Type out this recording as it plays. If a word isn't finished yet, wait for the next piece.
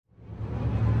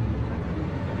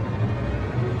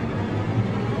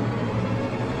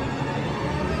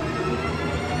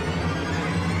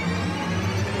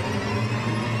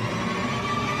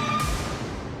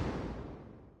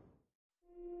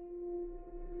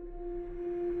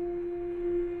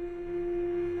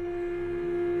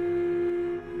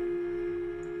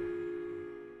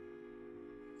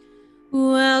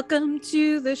Welcome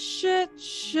to the shit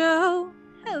show.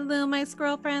 Hello, my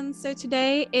squirrel friends. So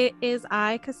today it is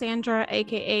I, Cassandra,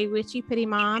 a.k.a. Witchy Pity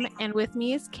Mom, and with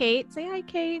me is Kate. Say hi,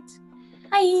 Kate.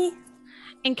 Hi.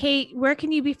 And Kate, where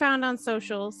can you be found on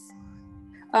socials?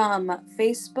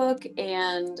 Facebook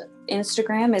and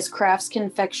Instagram is Crafts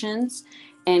Confections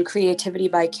and Creativity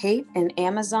by Kate, and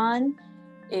Amazon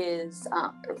is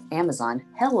Amazon.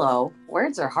 Hello,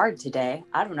 words are hard today.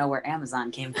 I don't know where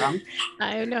Amazon came from.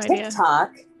 I have no idea.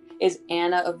 TikTok is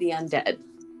Anna of the Undead.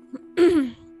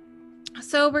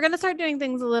 So we're gonna start doing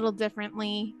things a little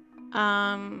differently.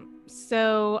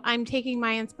 So I'm taking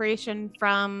my inspiration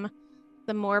from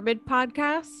the Morbid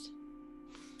podcast.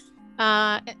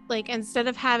 Like instead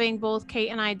of having both Kate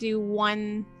and I do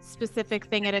one specific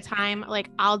thing at a time, like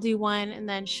I'll do one and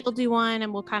then she'll do one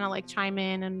and we'll kind of like chime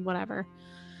in and whatever.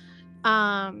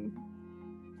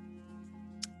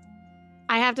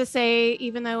 I have to say,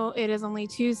 even though it is only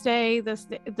Tuesday,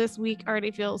 this week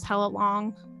already feels hella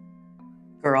long.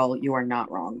 Girl, you are not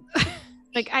wrong.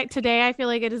 Like today I feel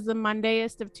like it is the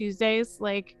Mondayest of Tuesdays.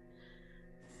 Like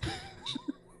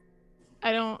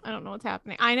I don't know what's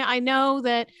happening. I know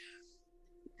that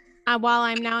while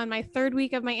I'm now in my third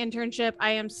week of my internship,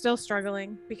 I am still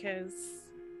struggling because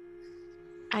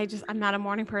I'm not a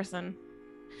morning person.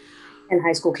 And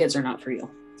high school kids are not for you.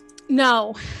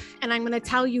 No. And I'm going to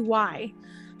tell you why.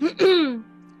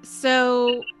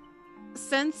 So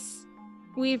since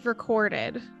we've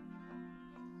recorded,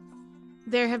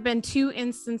 there have been two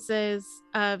instances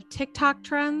of TikTok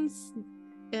trends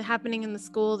happening in the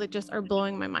school that just are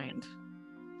blowing my mind.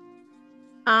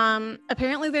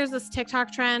 Apparently there's this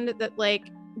TikTok trend that like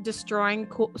destroying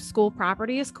school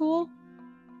property is cool.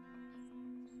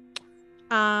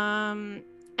 And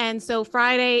so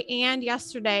Friday and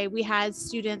yesterday we had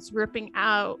students ripping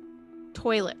out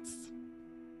toilets.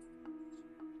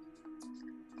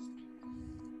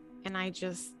 And I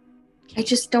just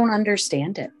don't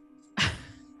understand it.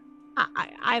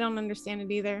 I don't understand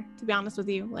it either, to be honest with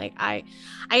you. Like I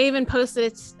even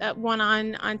posted one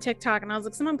on TikTok and I was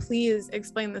like, someone please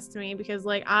explain this to me, because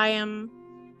like I'm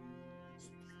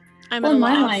in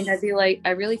my mind, I'd be like, I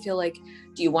really feel like,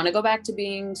 do you want to go back to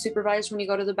being supervised when you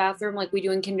go to the bathroom like we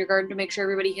do in kindergarten to make sure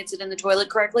everybody hits it in the toilet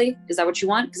correctly? Is that what you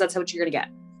want? Because that's what you're gonna get.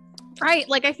 Right.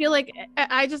 Like I feel like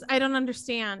I don't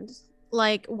understand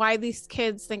like why these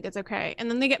kids think it's okay. And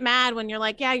then they get mad when you're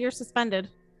like, yeah, you're suspended.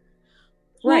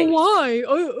 Right. Well,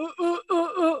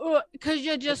 why? Because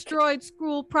you destroyed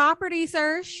school property,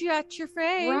 sir. Shut your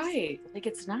face. Right. Like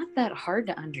it's not that hard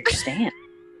to understand.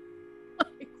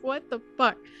 Like what the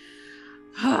fuck?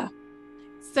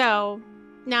 So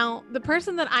now the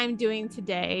person that I'm doing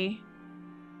today,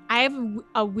 I have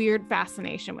a weird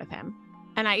fascination with him,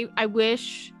 and I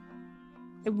wish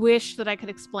that I could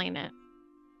explain it.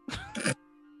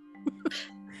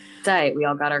 It's all right. We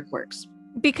all got our quirks.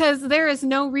 Because there is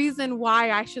no reason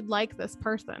why I should like this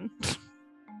person.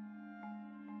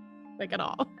 Like at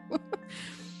all.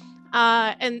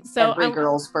 And so every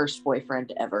girl's first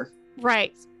boyfriend ever.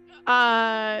 Right.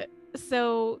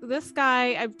 So this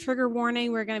guy, I've trigger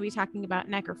warning, we're going to be talking about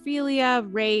necrophilia,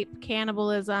 rape,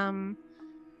 cannibalism,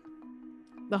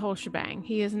 the whole shebang.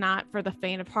 He is not for the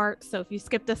faint of heart. So if you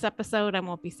skip this episode, I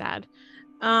won't be sad.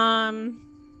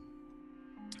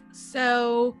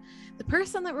 So the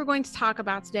person that we're going to talk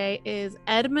about today is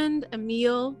Edmund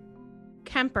Emil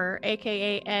Kemper,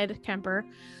 a.k.a. Ed Kemper.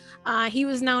 He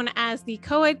was known as the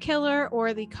co-ed killer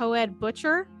or the co-ed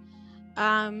butcher.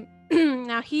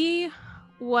 Now he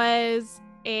was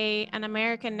an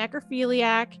American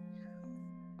necrophiliac.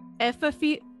 I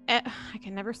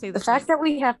can never say this. The fact that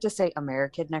we have to say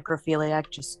American necrophiliac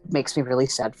just makes me really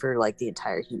sad for like the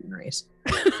entire human race.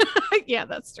 Yeah,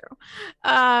 that's true.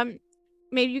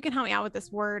 Maybe you can help me out with this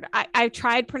word. I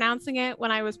tried pronouncing it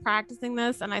when I was practicing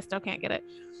this and I still can't get it.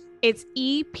 It's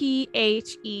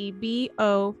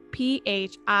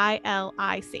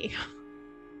EPHEBOPHILIC.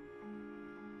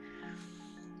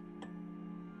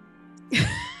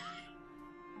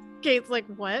 Kate's like,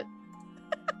 what?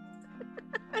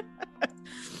 I'm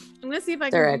going to see if I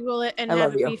can Google it and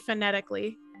have it be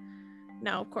phonetically.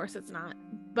 No, of course it's not.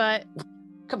 But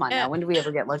come on now, when do we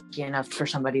ever get lucky enough for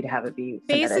somebody to have it be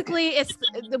phonetic? Basically, it's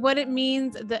what it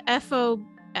means. The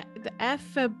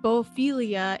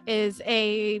ephebophilia is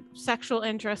a sexual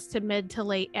interest to mid to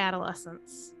late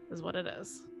adolescence, is what it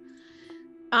is.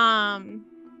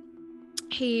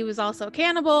 He was also a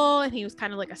cannibal, and he was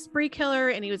kind of like a spree killer,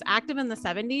 and he was active in the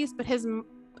 70s. But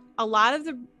a lot of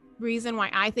the reason why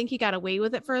I think he got away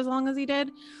with it for as long as he did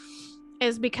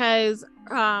is because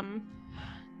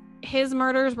his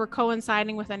murders were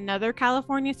coinciding with another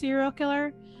California serial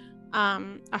killer,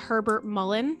 a Herbert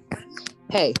Mullen.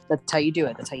 Hey, that's how you do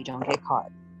it. That's how you don't get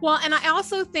caught. Well, and I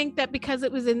also think that because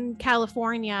it was in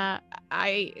California,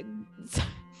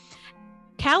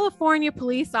 California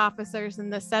police officers in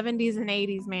the 70s and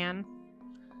 80s, man.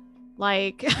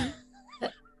 Like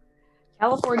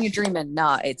California dreaming.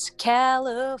 Nah, it's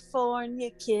California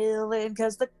killing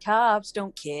because the cops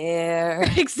don't care.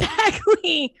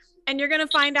 Exactly. And you're going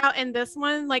to find out in this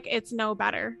one, like, it's no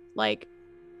better. Like,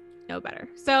 no better.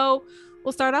 So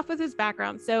we'll start off with his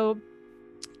background. So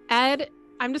Ed,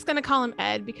 I'm just going to call him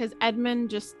Ed because Edmund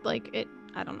just like it,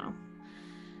 I don't know.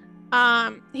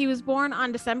 He was born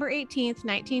on December 18th,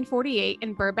 1948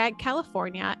 in Burbank,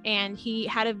 California. And he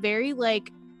had a very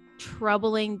like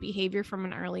troubling behavior from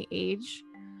an early age.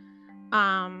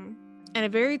 And a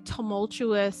very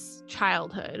tumultuous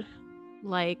childhood.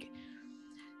 Like,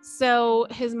 so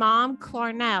his mom,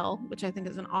 Clarnell, which I think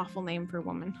is an awful name for a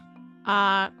woman,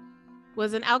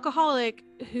 was an alcoholic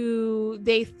who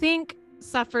they think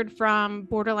suffered from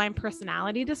borderline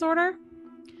personality disorder.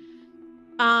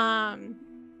 And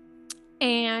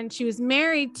she was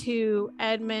married to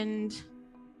Edmund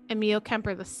Emil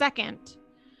Kemper II.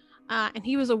 And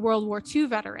he was a World War II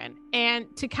veteran. And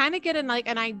to kind of get an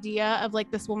idea of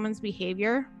like this woman's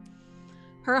behavior,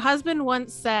 her husband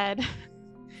once said,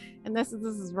 and this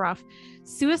is rough,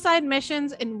 suicide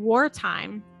missions in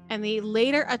wartime and the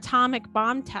later atomic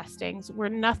bomb testings were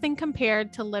nothing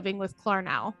compared to living with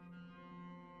Clarnell.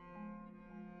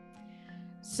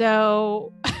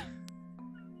 So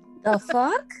the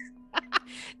fuck?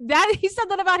 That he said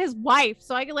that about his wife.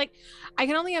 So I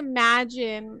can only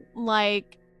imagine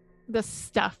like the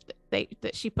stuff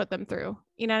that she put them through.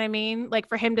 You know what I mean? Like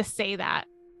for him to say that.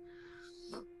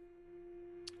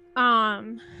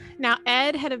 Now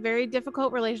Ed had a very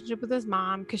difficult relationship with his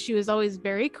mom because she was always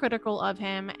very critical of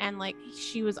him and like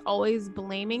she was always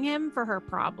blaming him for her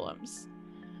problems.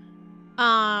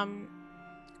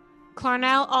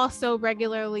 Clarnell also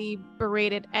regularly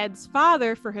berated Ed's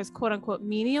father for his quote unquote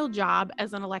menial job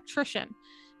as an electrician.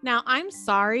 Now, I'm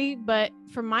sorry, but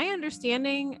from my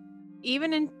understanding,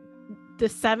 even in the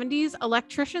 70s,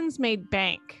 electricians made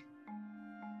bank.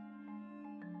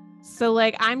 So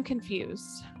like, I'm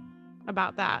confused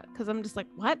about that because I'm just like,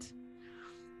 what?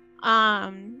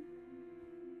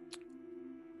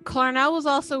 Clarnell was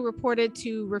also reported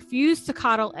to refuse to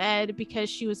coddle Ed because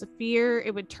she was a fear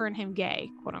it would turn him gay,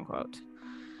 quote unquote.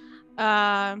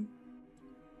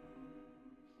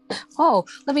 Oh,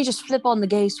 let me just flip on the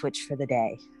gay switch for the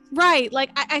day. Right. Like,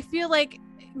 I feel like,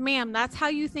 ma'am, that's how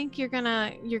you think your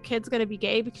kid's gonna be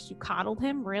gay because you coddled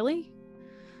him? Really?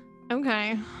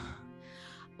 Okay.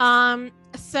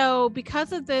 So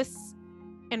because of this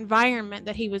environment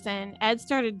that he was in, Ed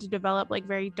started to develop like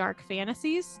very dark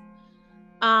fantasies.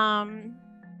 And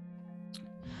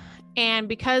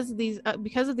because of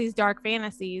these dark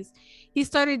fantasies, he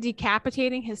started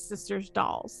decapitating his sister's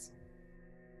dolls.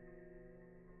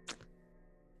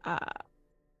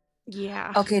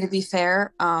 Yeah. Okay, to be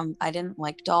fair, I didn't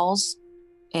like dolls,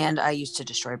 and I used to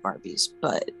destroy Barbies,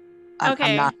 but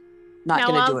I'm not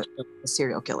gonna do it with a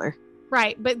serial killer.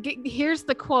 Right, but here's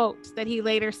the quote that he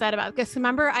later said about, because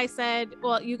remember I said,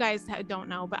 well, you guys don't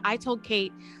know, but I told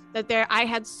Kate that I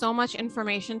had so much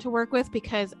information to work with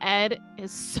because Ed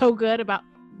is so good about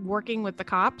working with the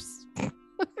cops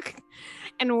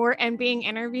and being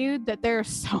interviewed that there's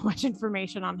so much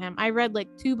information on him. I read like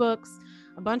 2 books,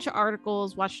 a bunch of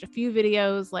articles, watched a few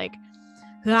videos, like,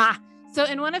 So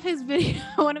in one of his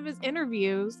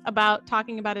interviews about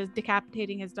talking about his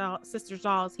decapitating his sister's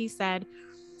dolls, he said,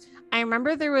 I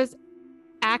remember there was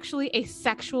actually a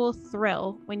sexual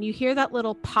thrill when you hear that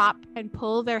little pop and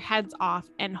pull their heads off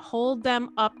and hold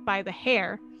them up by the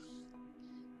hair,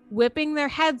 whipping their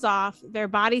heads off, their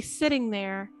body sitting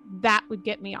there. That would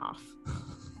get me off.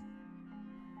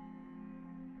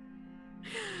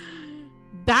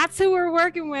 That's who we're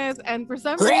working with. And for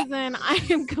some reason, I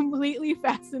am completely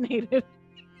fascinated.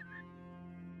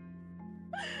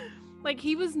 Like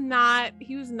he was not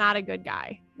a good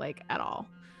guy, like at all.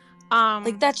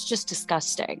 Like that's just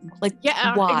disgusting. Like,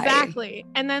 yeah, why? Exactly.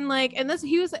 And then like, and this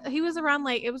he was around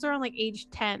like, it was around like age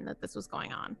 10 that this was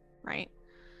going on, right?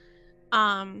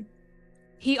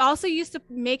 He also used to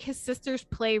make his sisters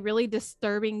play really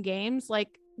disturbing games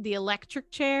like the electric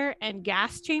chair and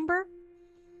gas chamber.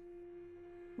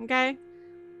 Okay.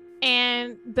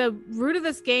 And the root of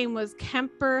this game was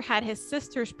Kemper had his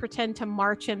sisters pretend to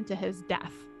march him to his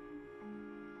death.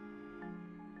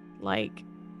 Like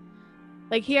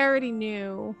he already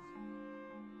knew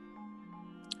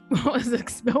what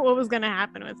was going to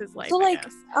happen with his life. So like,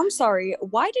 I'm sorry,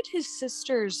 why did his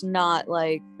sisters not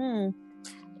like,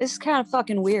 this is kind of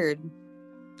fucking weird?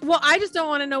 Well, I just don't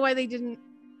want to know why they didn't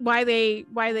why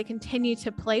they continue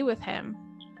to play with him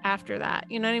after that.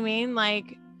 You know what I mean?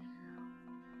 Like,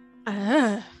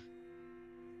 yeah,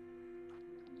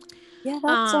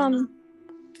 that's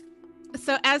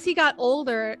So as he got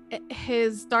older,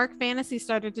 his dark fantasy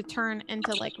started to turn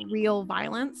into like real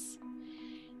violence.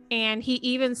 And he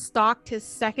even stalked his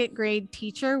second grade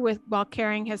teacher while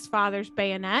carrying his father's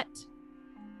bayonet.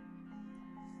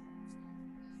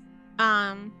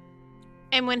 And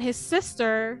when his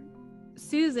sister,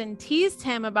 Susan, teased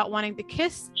him about wanting to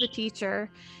kiss the teacher,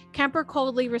 Kemper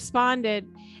coldly responded,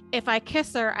 "If I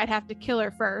kiss her, I'd have to kill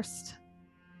her first."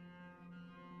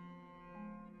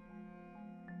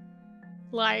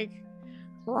 Like,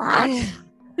 what?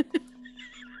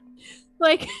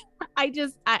 Like, I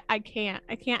can't.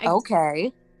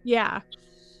 okay. Yeah.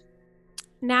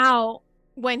 Now,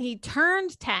 when he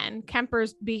turned 10,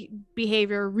 Kemper's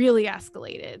behavior really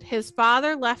escalated. His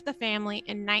father left the family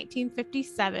in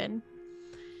 1957,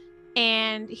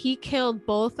 and he killed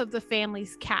both of the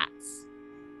family's cats.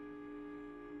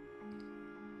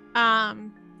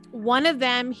 One of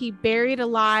them he buried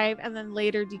alive and then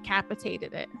later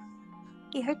decapitated it.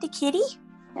 You hurt the kitty?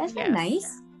 That's not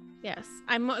nice. Yes,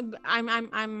 I'm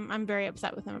very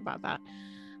upset with him about that.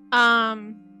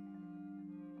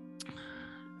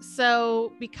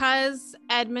 So because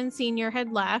Edmund Sr.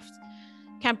 had left,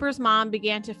 Kemper's mom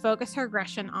began to focus her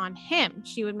aggression on him.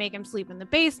 She would make him sleep in the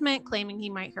basement, claiming he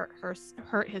might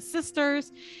hurt his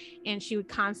sisters, and she would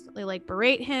constantly like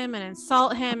berate him and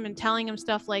insult him and telling him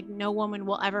stuff like no woman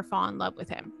will ever fall in love with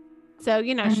him. So,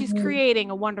 you know, she's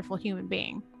creating a wonderful human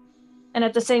being. And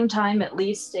at the same time, at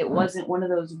least it wasn't one of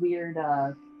those weird,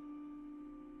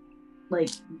 like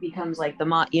becomes like the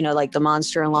like the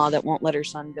monster-in-law that won't let her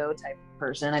son go type of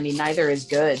person. I mean, neither is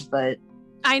good, but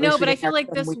I know, but I feel like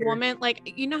this woman, like,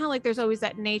 you know how like there's always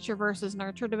that nature versus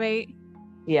nurture debate?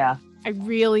 Yeah. I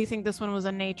really think this one was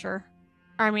a nurture.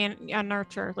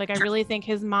 Like, I really think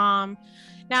his mom,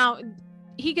 now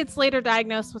he gets later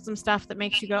diagnosed with some stuff that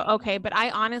makes you go, okay, but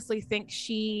I honestly think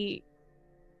she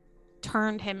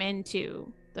turned him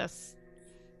into this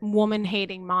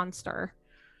woman-hating monster.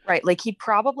 Right. Like, he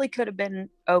probably could have been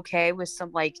okay with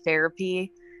some like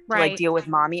therapy to like deal with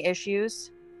mommy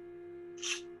issues.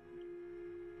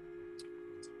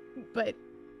 But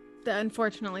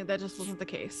unfortunately, that just wasn't the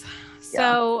case. Yeah.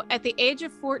 So at the age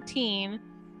of 14,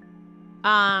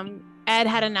 Ed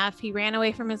had enough. He ran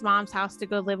away from his mom's house to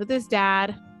go live with his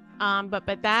dad. But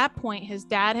at that point, his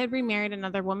dad had remarried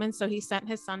another woman, so he sent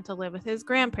his son to live with his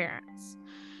grandparents.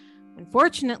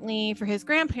 Unfortunately for his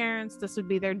grandparents, this would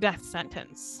be their death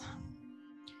sentence.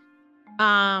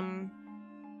 Now,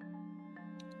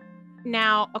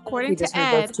 according to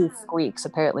Ed, those two squeaks.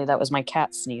 Apparently, that was my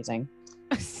cat sneezing.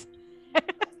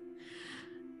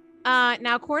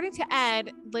 Now, according to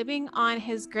Ed, living on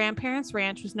his grandparents'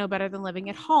 ranch was no better than living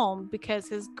at home because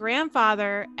his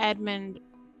grandfather, Edmund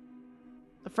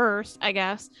the First, I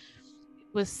guess,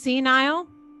 was senile.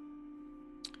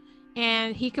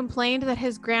 And he complained that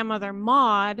his grandmother,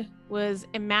 Maud, was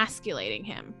emasculating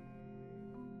him.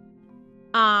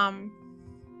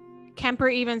 Kemper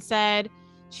even said,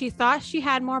 she thought she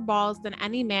had more balls than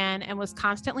any man and was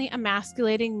constantly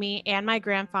emasculating me and my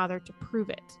grandfather to prove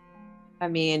it. I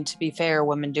mean, to be fair,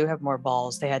 women do have more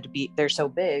balls. They're so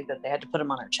big that they had to put them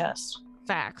on her chest.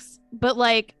 Facts. But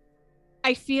like,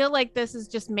 I feel like this is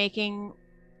just making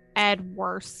Ed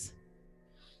worse.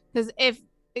 Because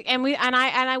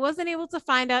I wasn't able to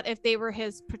find out if they were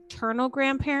his paternal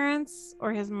grandparents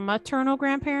or his maternal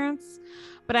grandparents,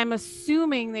 but I'm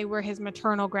assuming they were his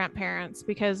maternal grandparents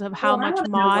because of how much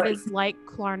Maud is like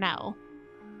Clarnell.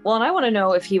 Well, and I want to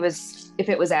know if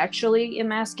it was actually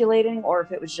emasculating or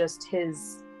if it was just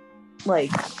his, like,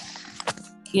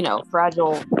 you know,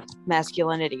 fragile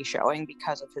masculinity showing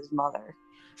because of his mother.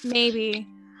 Maybe.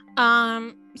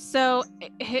 So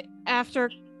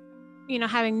after, you know,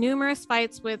 having numerous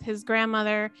fights with his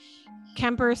grandmother,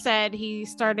 Kemper said he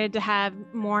started to have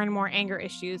more and more anger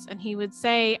issues. And he would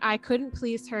say, I couldn't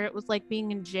please her. It was like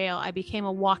being in jail. I became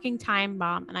a walking time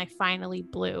bomb and I finally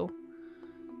blew.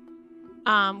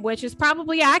 Which is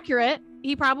probably accurate.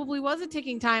 He probably was a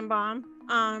ticking time bomb.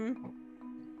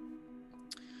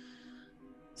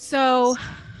 So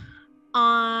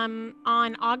on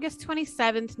August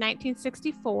 27th,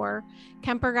 1964,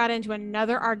 Kemper got into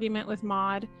another argument with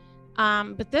Maud.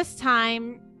 But this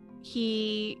time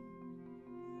he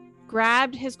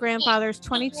grabbed his grandfather's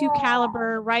 .22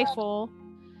 caliber rifle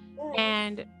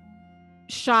and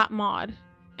shot Maud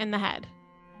in the head.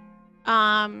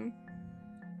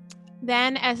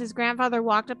 Then, as his grandfather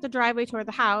walked up the driveway toward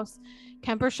the house,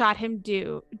 Kemper shot him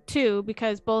too,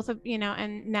 because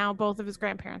now both of his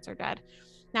grandparents are dead.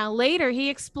 Now, later he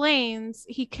explains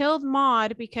he killed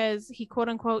Maud because he, quote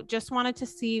unquote, just wanted to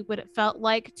see what it felt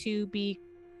like to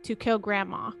kill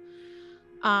grandma.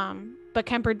 But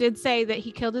Kemper did say that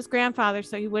he killed his grandfather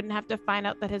so he wouldn't have to find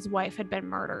out that his wife had been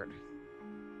murdered.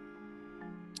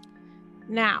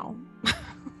 Now,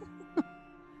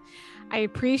 I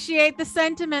appreciate the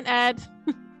sentiment, Ed,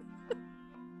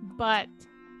 but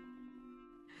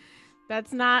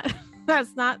that's not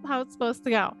how it's supposed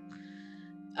to go.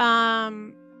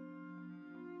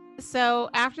 So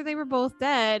after they were both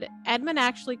dead, Edmund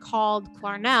actually called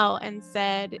Clarnell and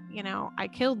said, I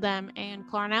killed them. And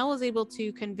Clarnell was able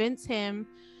to convince him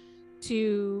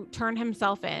to turn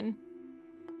himself in.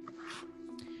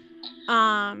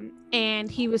 And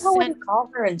he was How would he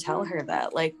call her and tell her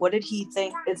that? Like, what did he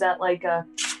think? Is that like a...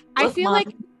 I feel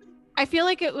like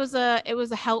it was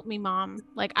a help me, mom.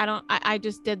 Like, I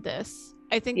just did this.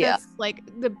 I think that's like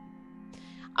the...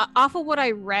 off of what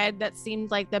I read, that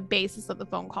seemed like the basis of the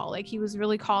phone call. Like, he was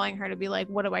really calling her to be like,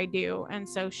 what do I do? And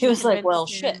so she was like, well,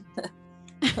 shit.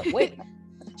 Wait.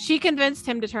 She convinced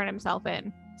him to turn himself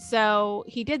in. So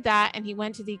he did that, and he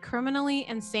went to the criminally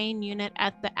insane unit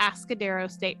at the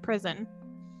Atascadero State Prison.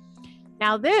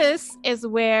 Now, this is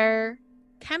where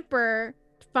Kemper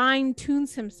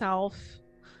fine-tunes himself,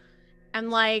 and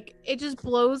like, it just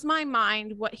blows my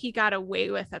mind what he got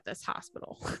away with at this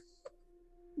hospital.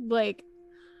 Like,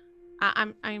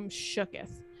 I'm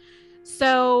shooketh.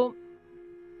 So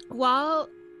while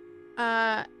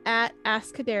at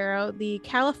Atascadero, the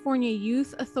California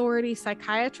Youth Authority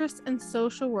psychiatrists and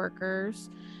social workers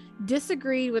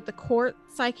disagreed with the court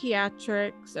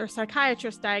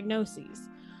psychiatrist diagnoses.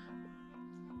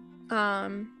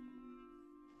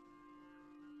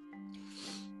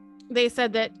 They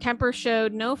said that Kemper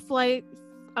showed no flight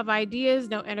of ideas,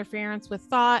 no interference with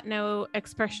thought, no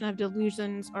expression of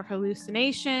delusions or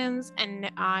hallucinations,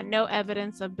 and no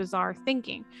evidence of bizarre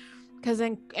thinking. Because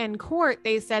in court,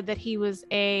 they said that he was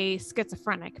a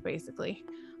schizophrenic, basically.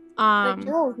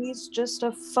 No, he's just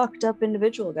a fucked up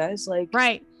individual, guys. Like,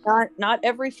 right. Not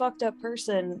every fucked up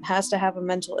person has to have a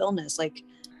mental illness. Like,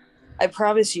 I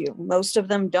promise you, most of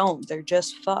them don't. They're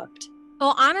just fucked.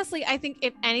 Well, honestly, I think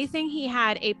if anything, he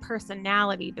had a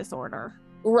personality disorder.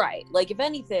 Right. Like, if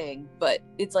anything, but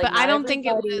it's like, but I don't think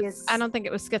it was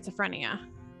schizophrenia.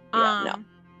 Yeah, no.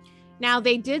 Now,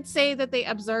 they did say that they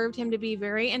observed him to be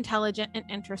very intelligent and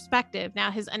introspective.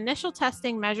 Now, his initial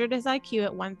testing measured his IQ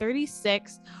at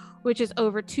 136, which is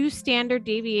over 2 standard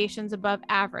deviations above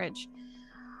average.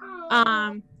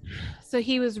 So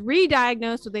he was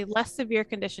re-diagnosed with a less severe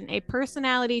condition, a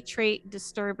personality trait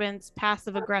disturbance,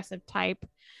 passive-aggressive type.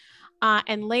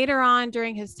 And later on,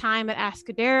 during his time at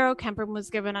Atascadero, Kemper was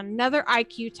given another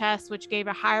IQ test, which gave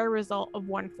a higher result of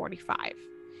 145.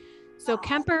 So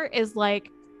Kemper is like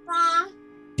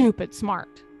stupid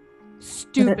smart.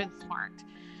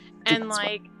 And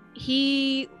like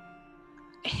I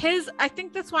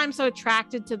think that's why I'm so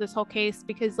attracted to this whole case,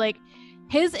 because like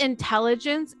his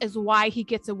intelligence is why he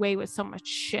gets away with so much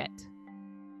shit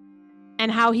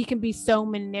and how he can be so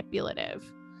manipulative.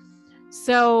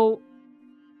 So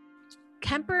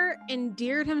Kemper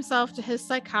endeared himself to his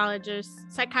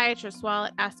psychiatrist while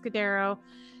at Atascadero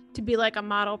to be like a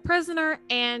model prisoner.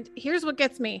 And here's what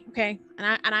gets me, okay?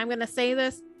 And I'm going to say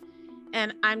this,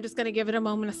 and I'm just going to give it a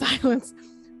moment of silence.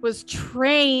 Was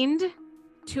trained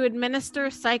to administer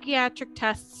psychiatric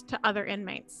tests to other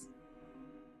inmates.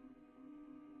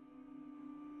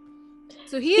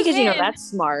 So that's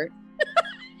smart.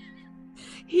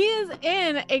 He is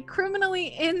in a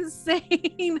criminally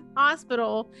insane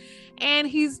hospital, and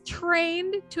he's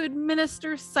trained to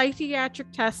administer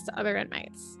psychiatric tests to other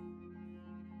inmates.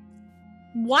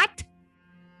 What?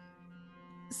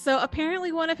 So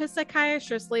apparently one of his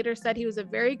psychiatrists later said he was a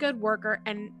very good worker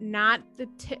and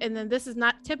and then this is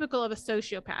not typical of a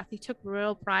sociopath. He took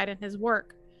real pride in his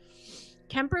work.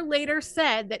 Kemper later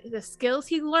said that the skills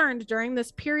he learned during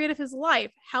this period of his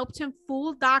life helped him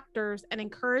fool doctors and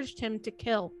encouraged him to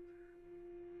kill.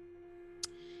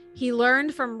 He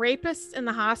learned from rapists in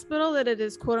the hospital that it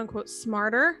is, quote unquote,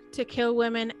 smarter to kill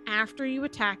women after you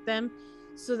attack them,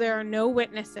 so there are no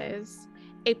witnesses.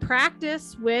 A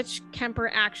practice which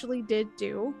Kemper actually did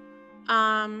do.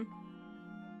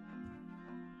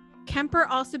 Kemper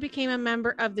also became a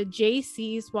member of the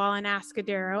JCs while in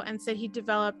Atascadero and said he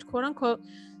developed, quote unquote,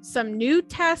 some new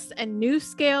tests and new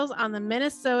scales on the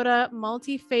Minnesota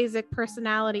multiphasic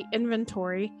personality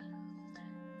inventory,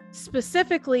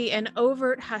 specifically an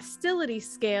overt hostility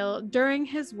scale during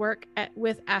his work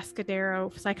with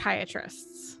Atascadero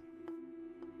psychiatrists.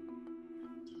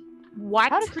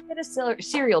 What? How to create a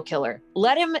serial killer.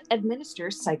 Let him administer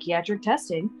psychiatric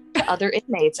testing to other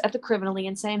inmates at the criminally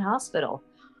insane hospital.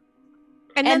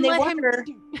 And then they let wonder,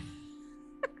 him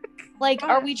like,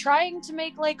 are we trying to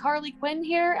make like Harley Quinn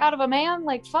here out of a man?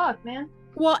 Like, fuck, man.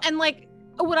 Well, and like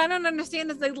what I don't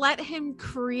understand is they let him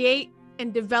create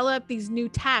and develop these new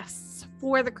tests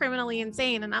for the criminally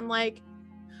insane, and I'm like,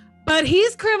 but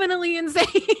he's criminally insane.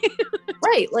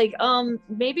 Right, like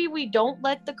maybe we don't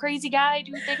let the crazy guy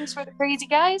do things for the crazy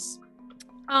guys.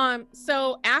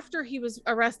 So after he was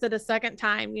arrested a second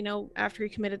time, you know, after he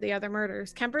committed the other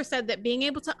murders, Kemper said that being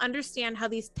able to understand how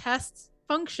these tests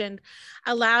functioned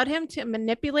allowed him to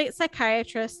manipulate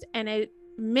psychiatrists, and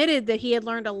admitted that he had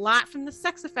learned a lot from the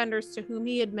sex offenders to whom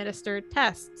he administered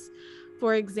tests.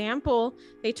 For example,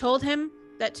 they told him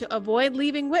that to avoid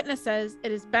leaving witnesses,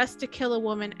 it is best to kill a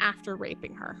woman after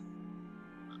raping her.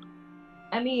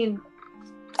 I mean,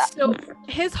 so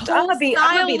his whole style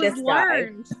was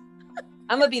learned.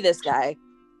 I'm gonna be this guy.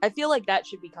 I feel like that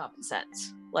should be common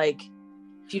sense. Like,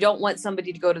 if you don't want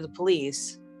somebody to go to the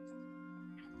police,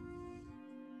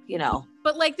 you know.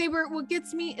 But like what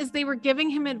gets me is they were giving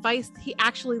him advice he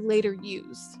actually later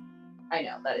used. I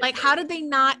know that. Like, how did they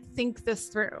not think this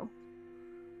through?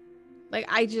 Like,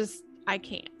 I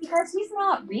can't. Because he's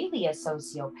not really a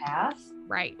sociopath.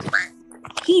 Right.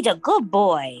 He's a good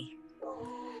boy.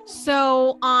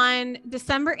 So on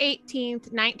December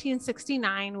 18th,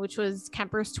 1969, which was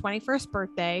Kemper's 21st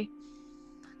birthday,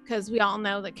 because we all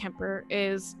know that Kemper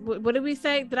is, what did we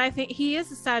say? I think he is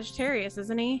a Sagittarius,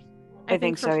 isn't he? I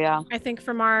think so, yeah. I think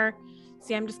from I'm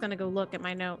just going to go look at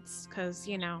my notes because,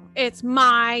 you know, it's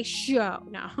my show.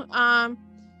 No.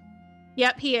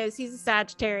 Yep, he is. He's a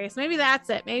Sagittarius. Maybe that's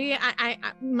it. Maybe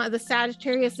the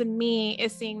Sagittarius in me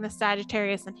is seeing the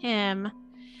Sagittarius in him.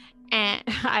 And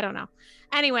I don't know.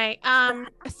 Anyway,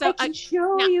 so I can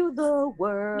show you the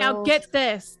world. Now get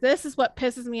this. This is what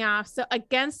pisses me off. So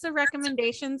against the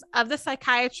recommendations of the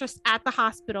psychiatrist at the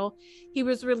hospital, he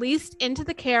was released into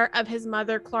the care of his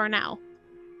mother, Clarnell.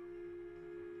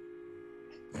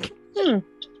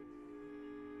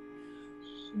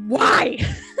 Why?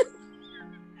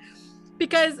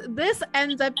 Because this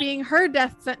ends up being her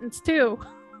death sentence too.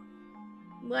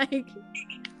 Like,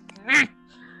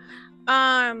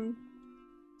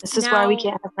 this is why we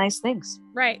can't have nice things.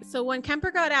 Right. So when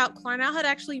Kemper got out, Clarnell had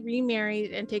actually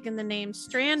remarried and taken the name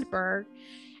Strandberg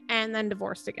and then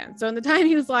divorced again. So in the time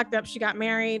he was locked up, she got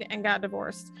married and got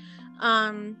divorced.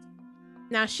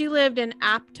 Now she lived in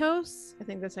Aptos, I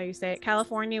think that's how you say it,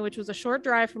 California, which was a short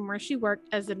drive from where she worked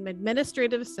as an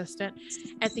administrative assistant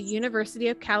at the University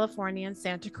of California in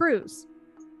Santa Cruz.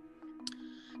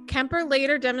 Kemper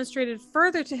later demonstrated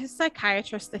further to his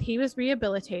psychiatrist that he was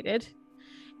rehabilitated.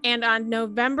 And on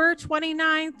November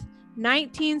 29th,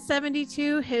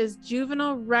 1972, his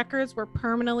juvenile records were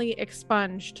permanently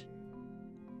expunged.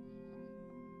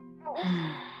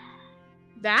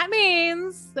 That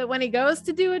means that when he goes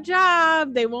to do a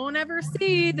job, they won't ever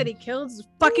see that he killed his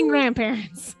fucking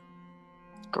grandparents.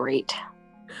 Great.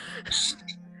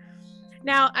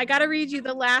 Now, I got to read you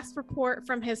the last report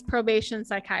from his probation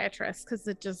psychiatrist because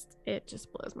it just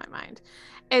blows my mind.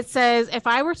 It says, if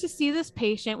I were to see this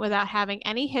patient without having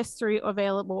any history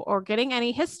available or getting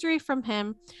any history from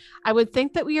him, I would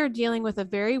think that we are dealing with a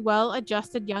very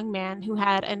well-adjusted young man who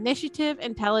had initiative,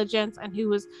 intelligence, and who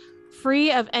was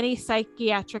free of any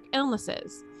psychiatric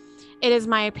illnesses. It is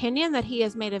my opinion that he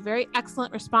has made a very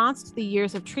excellent response to the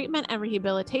years of treatment and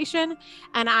rehabilitation,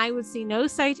 and I would see no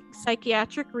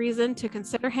psychiatric reason to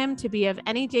consider him to be of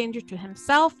any danger to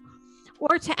himself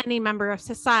or to any member of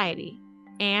society.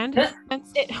 And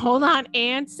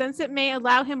since it may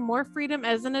allow him more freedom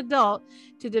as an adult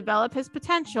to develop his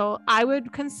potential, I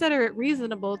would consider it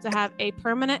reasonable to have a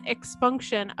permanent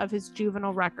expunction of his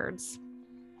juvenile records.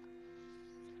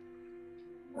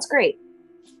 That's great.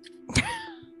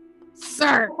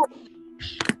 Sir.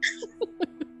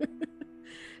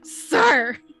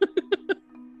 Sir.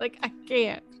 Like, I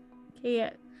can't.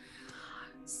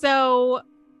 So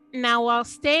now, while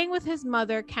staying with his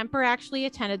mother, Kemper actually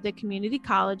attended the community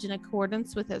college in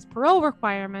accordance with his parole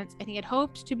requirements, and he had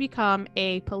hoped to become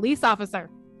a police officer.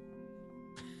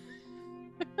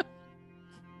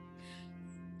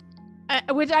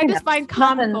 Which I just find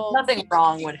comical. Nothing could go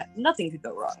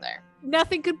wrong there.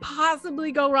 Nothing could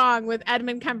possibly go wrong with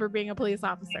Edmund Kemper being a police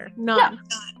officer. None. Yeah.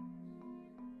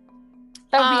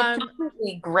 That would be a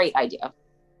completely great idea.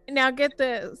 Now get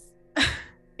this.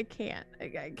 I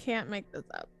can't make this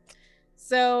up.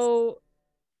 So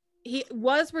he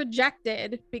was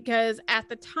rejected because at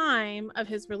the time of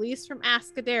his release from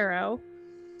Ascadero,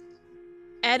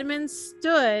 Edmund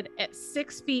stood at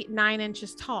 6 feet 9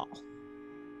 inches tall.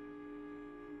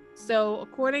 So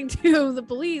according to the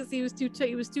police, he was too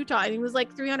tall, and he was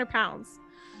like 300 pounds.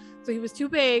 So he was too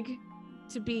big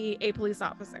to be a police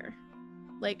officer,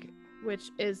 like,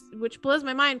 which blows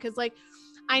my mind, because like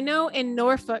I know in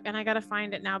Norfolk, and I gotta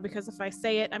find it now because if I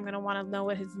say it, I'm gonna want to know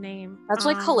what his name. That's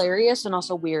like hilarious and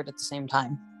also weird at the same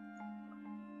time.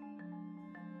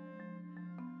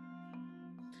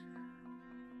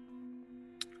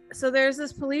 So there's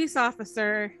this police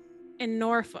officer in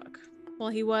Norfolk. Well,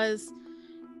 he was.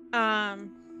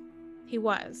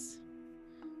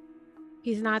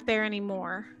 He's not there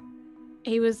anymore.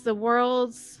 He was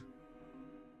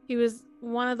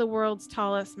one of the world's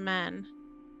tallest men.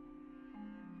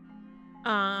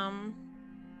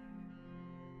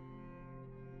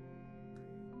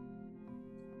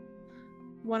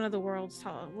 One of the world's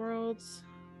tallest.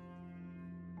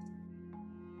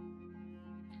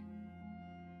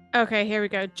 Okay, here we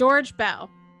go. George Bell.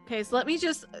 Okay, so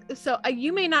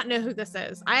you may not know who this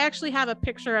is. I actually have a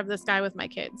picture of this guy with my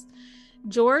kids.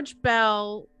 George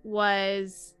Bell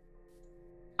was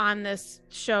on this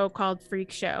show called Freak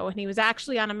Show, and he was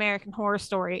actually on American Horror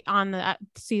Story on the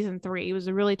season 3. He was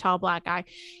a really tall black guy.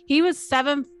 He was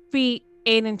 7 feet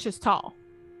 8 inches tall.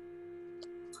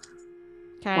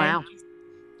 Okay. Wow.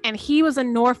 And he was a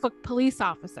Norfolk police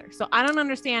officer. So I don't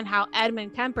understand how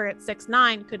Edmund Kemper at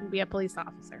 6'9" couldn't be a police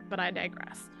officer, but I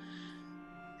digress.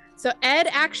 So Ed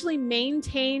actually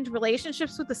maintained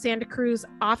relationships with the Santa Cruz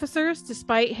officers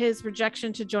despite his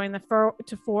rejection to join the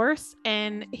force,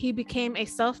 and he became a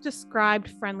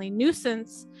self-described friendly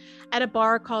nuisance at a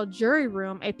bar called Jury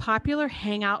Room, a popular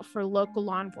hangout for local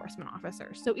law enforcement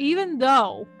officers. So even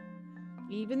though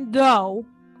he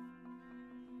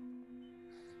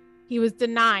was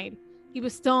denied, he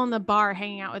was still in the bar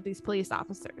hanging out with these police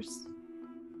officers,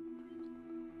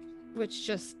 which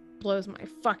just blows my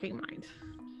fucking mind.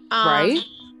 Right?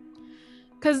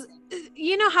 Because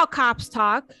you know how cops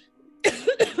talk,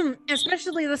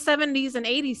 especially the 70s and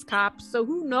 80s cops. So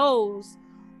who knows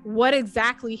what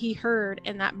exactly he heard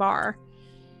in that bar.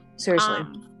 Seriously.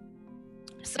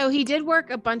 So he did work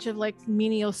a bunch of like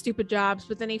menial, stupid jobs,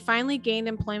 but then he finally gained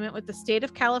employment with the State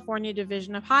of California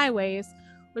Division of Highways,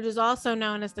 which is also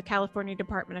known as the California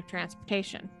Department of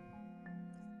Transportation.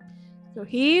 So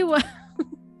he was...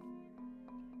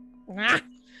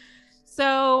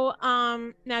 So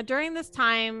now during this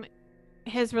time,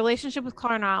 his relationship with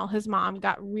Carnal, his mom,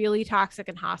 got really toxic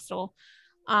and hostile.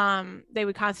 They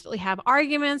would constantly have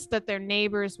arguments that their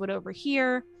neighbors would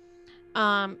overhear.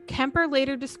 Kemper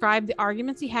later described the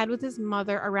arguments he had with his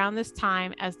mother around this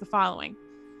time as the following.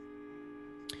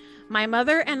 My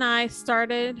mother and I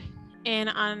started in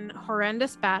on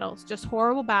horrendous battles, just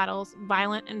horrible battles,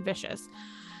 violent and vicious.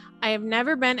 I have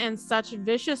never been in such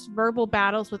vicious verbal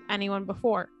battles with anyone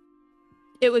before.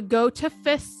 It would go to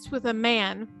fists with a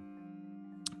man,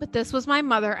 but this was my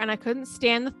mother, and I couldn't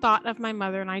stand the thought of my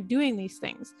mother and I doing these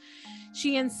things.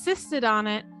 She insisted on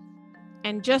it,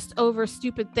 and just over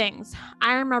stupid things.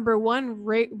 I remember one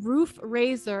roof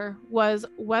raiser was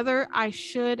whether I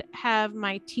should have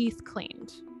my teeth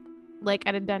cleaned, like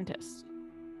at a dentist.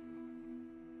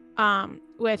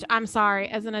 Which I'm sorry,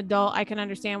 as an adult, I can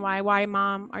understand why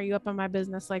mom, are you up on my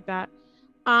business like that?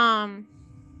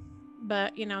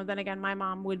 But you know, then again, my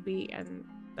mom would be, and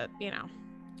that, you know,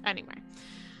 anyway.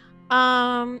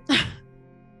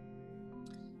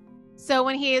 So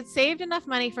when he had saved enough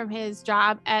money from his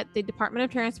job at the Department of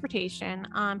Transportation,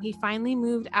 he finally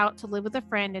moved out to live with a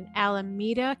friend in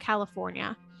Alameda,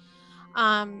 California.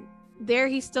 There,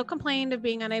 he still complained of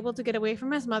being unable to get away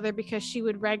from his mother because she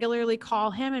would regularly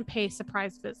call him and pay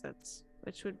surprise visits,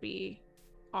 which would be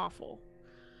awful.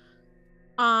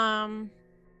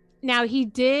 Now, he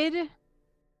did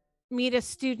meet a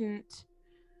student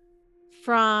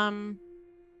from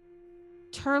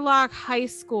Turlock High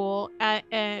School at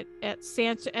a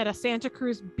Santa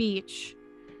Cruz beach,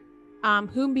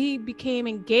 whom he became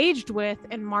engaged with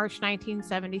in March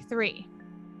 1973.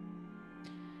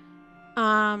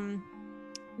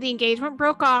 The engagement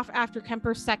broke off after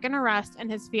Kemper's second arrest,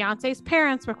 and his fiance's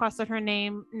parents requested her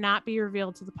name not be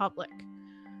revealed to the public.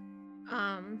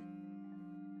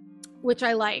 Which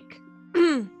I like,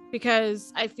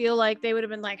 because I feel like they would have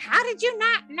been like, how did you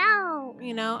not know?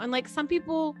 You know, and like some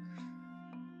people,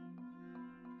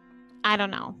 I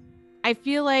don't know. I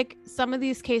feel like some of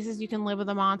these cases you can live with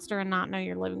a monster and not know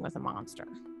you're living with a monster.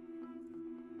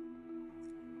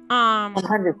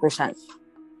 100%.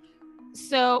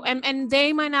 So, and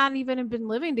they might not even have been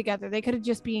living together. They could have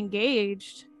just been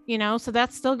engaged, you know, so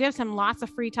that still gives him lots of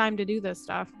free time to do this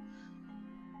stuff.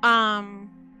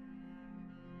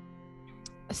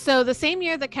 So the same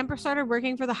year that Kemper started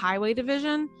working for the Highway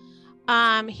Division,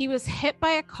 He was hit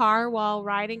by a car while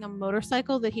riding a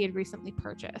motorcycle that he had recently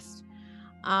purchased.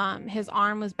 His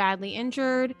arm was badly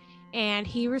injured, and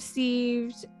he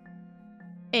received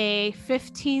a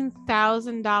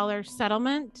 $15,000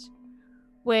 settlement,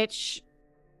 which,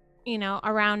 you know,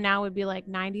 around now would be like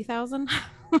 90,000.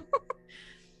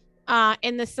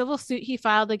 In the civil suit he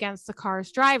filed against the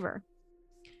car's driver.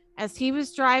 As he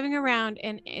was driving around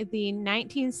in the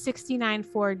 1969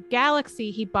 Ford Galaxy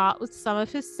he bought with some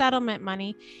of his settlement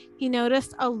money, he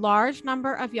noticed a large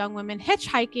number of young women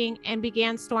hitchhiking and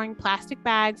began storing plastic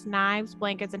bags, knives,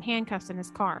 blankets, and handcuffs in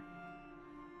his car.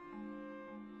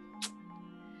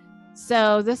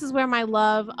 So this is where my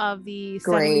love of the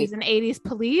 70s and 80s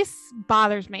police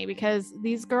bothers me, because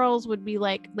these girls would be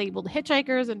like labeled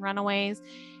hitchhikers and runaways,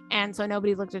 and so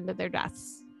nobody looked into their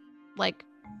deaths like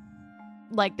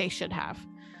they should have.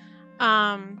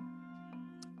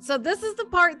 So this is the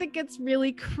part that gets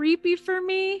really creepy for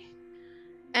me,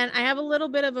 and I have a little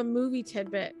bit of a movie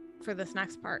tidbit for this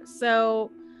next part. So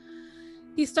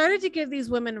he started to give these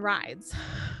women rides,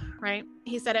 right?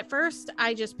 He said, at first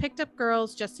I just picked up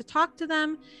girls just to talk to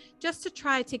them, just to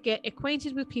try to get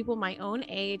acquainted with people my own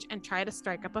age and try to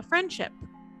strike up a friendship,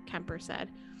 Kemper said.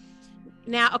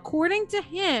 Now, according to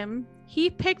him, he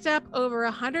picked up over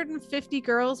 150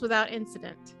 girls without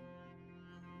incident,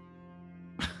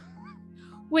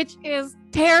 which is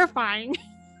terrifying.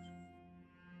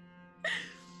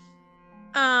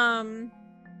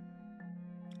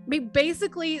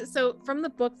 Basically, so from the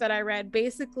book that I read,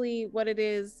 basically what it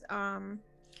is,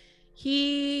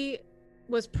 he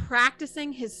was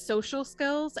practicing his social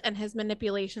skills and his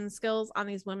manipulation skills on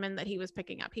these women that he was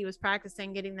picking up. He was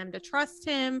practicing getting them to trust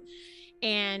him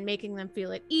and making them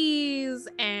feel at ease,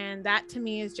 and that to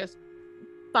me is just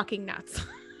fucking nuts.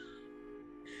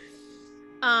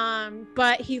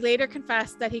 But he later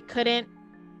confessed that he couldn't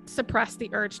suppress the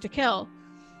urge to kill.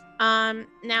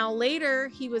 Now later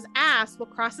he was asked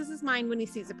what crosses his mind when he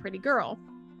sees a pretty girl,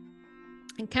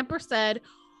 and Kemper said,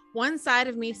 one side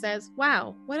of me says,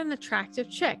 wow, what an attractive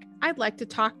chick. I'd like to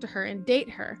talk to her and date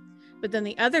her. But then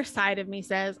the other side of me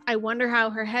says, I wonder how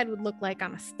her head would look like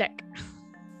on a stick.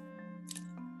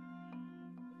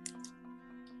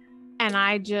 And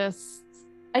I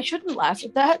shouldn't laugh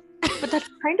at that, but that's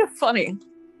kind of funny.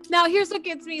 Now, here's what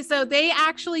gets me. So they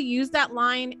actually used that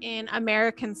line in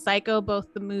American Psycho,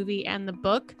 both the movie and the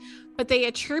book, but they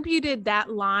attributed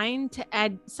that line to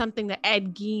something that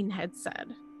Ed Gein had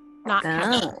said, not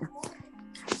Kemper.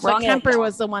 But Kemper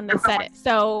was the one that said it.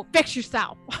 So fix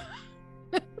yourself.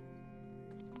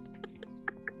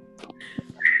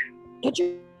 Get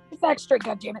your facts straight,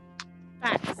 goddammit.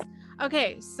 Facts.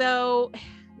 Okay, so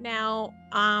now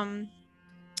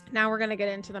we're gonna get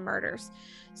into the murders.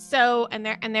 So and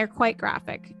they're quite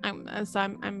graphic.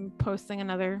 I'm posting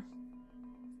another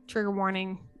trigger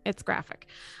warning. It's graphic.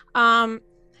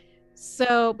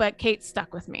 So, but Kate's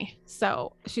stuck with me,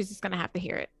 so she's just gonna have to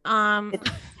hear it.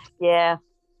 Yeah.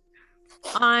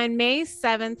 On May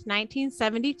 7th,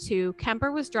 1972,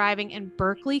 Kemper was driving in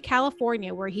Berkeley,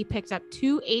 California, where he picked up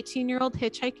two 18-year-old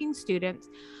hitchhiking students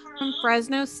from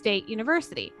Fresno State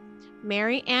University,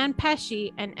 Mary Ann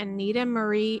Pesci and Anita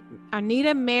Mary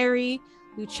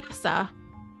Luchessa,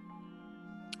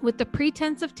 with the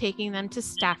pretense of taking them to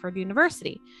Stafford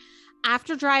University.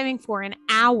 After driving for an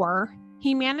hour,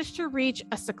 he managed to reach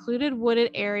a secluded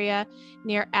wooded area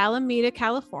near Alameda,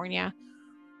 California,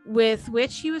 with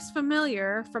which he was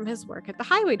familiar from his work at the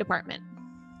highway department.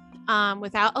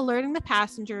 Without alerting the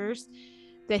passengers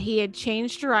that he had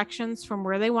changed directions from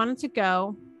where they wanted to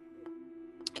go,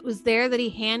 it was there that he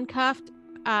handcuffed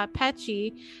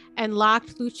Pesci and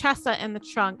locked Luchessa in the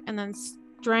trunk, and then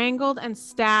strangled and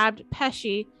stabbed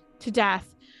Pesci to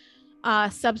death,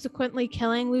 subsequently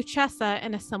killing Luchessa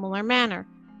in a similar manner.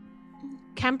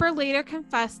 Kemper later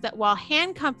confessed that while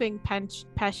handcuffing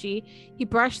Pesci, he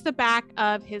brushed the back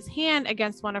of his hand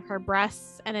against one of her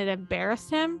breasts and it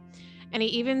embarrassed him. And he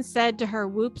even said to her,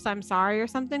 "Whoops, I'm sorry," or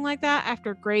something like that,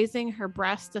 after grazing her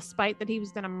breast, despite that he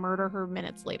was going to murder her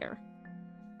minutes later.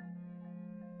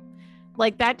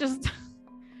 Like, that just...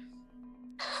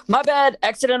 My bad.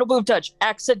 Accidental boob touch.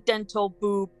 Accidental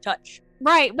boob touch.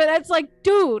 Right, but it's like,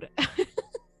 dude...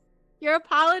 You're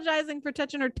apologizing for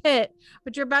touching her tit,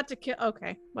 but you're about to kill.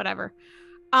 Okay, whatever.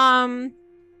 Now,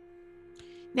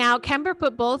 Kemper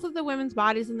put both of the women's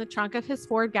bodies in the trunk of his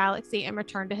Ford Galaxy and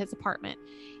returned to his apartment.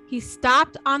 He was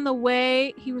stopped on the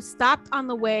way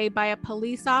by a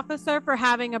police officer for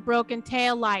having a broken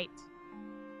tail light.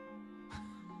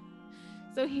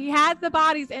 So he had the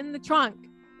bodies in the trunk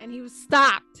and he was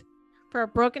stopped for a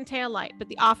broken tail light, but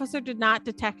the officer did not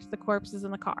detect the corpses in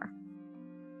the car.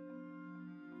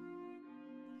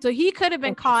 So he could have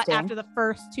been caught after the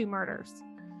first 2 murders.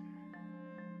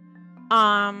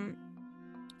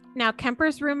 Now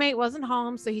Kemper's roommate wasn't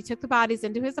home, so he took the bodies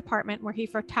into his apartment where he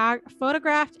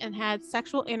photographed and had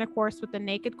sexual intercourse with the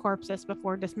naked corpses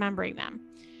before dismembering them.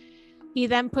 He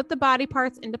then put the body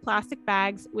parts into plastic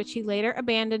bags, which he later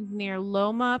abandoned near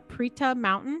Loma Prieta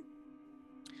Mountain.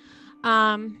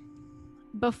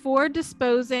 Before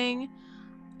disposing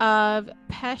of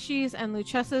Pesci's and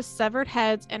Lucchesa's severed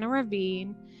heads in a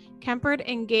ravine, Kemper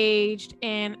engaged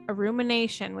in a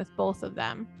rumination with both of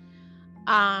them.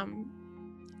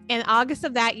 In August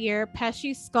of that year,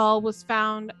 Pesci's skull was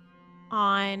found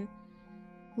on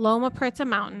Loma Prieta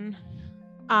Mountain.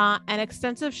 An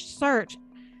extensive search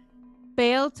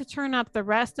failed to turn up the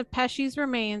rest of Pesci's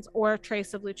remains or a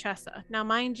trace of Lucchesa. Now,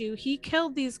 mind you, he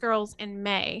killed these girls in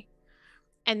May,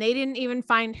 and they didn't even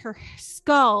find her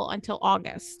skull until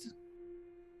August.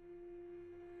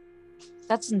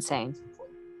 That's insane.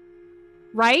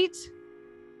 Right?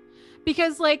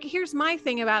 Because, like, here's my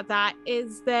thing about that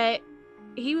is that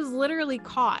he was literally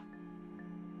caught.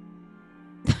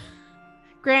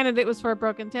 Granted, it was for a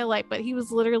broken taillight, but he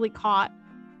was literally caught.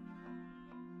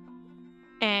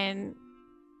 And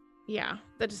yeah,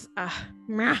 that just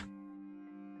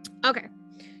okay.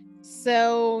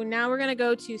 So now we're gonna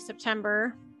go to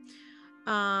September.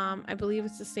 I believe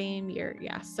it's the same year.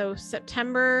 Yeah. So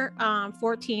September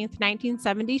 14th,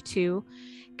 1972,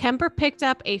 Kemper picked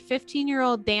up a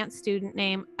 15-year-old dance student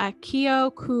named a.k.a.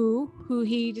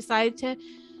 who decided to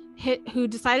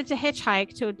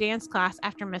hitchhike to a dance class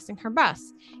after missing her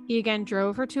bus. He again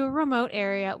drove her to a remote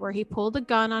area where he pulled a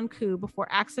gun on Koo before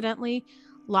accidentally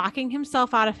locking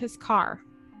himself out of his car.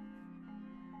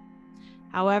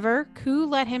 However, Koo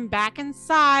let him back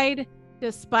inside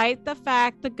despite the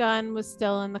fact the gun was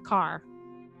still in the car.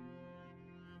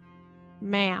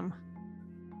 Ma'am.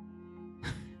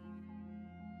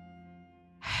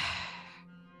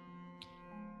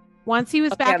 Once he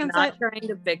was back inside. I'm not trying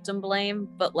to victim blame,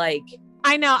 but like,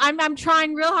 I know I'm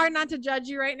trying real hard not to judge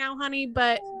you right now, honey,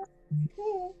 but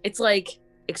it's like,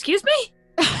 excuse me?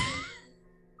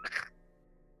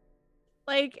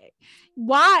 Like,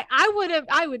 why?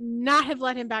 I would not have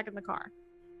let him back in the car.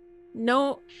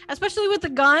 No, especially with the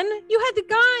gun. You had the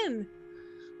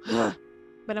gun.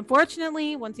 But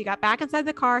unfortunately, once he got back inside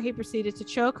the car, he proceeded to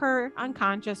choke her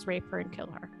unconscious, rape her, and kill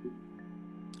her.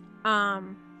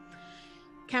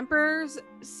 Kemper's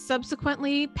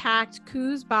subsequently packed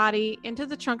Koo's body into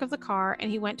the trunk of the car,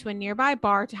 and he went to a nearby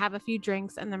bar to have a few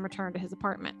drinks and then returned to his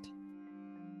apartment.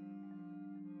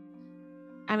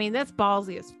 I mean, that's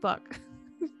ballsy as fuck.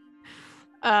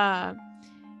 Now,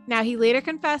 he later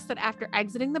confessed that after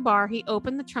exiting the bar, he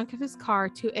opened the trunk of his car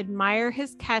to admire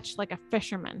his catch like a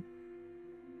fisherman.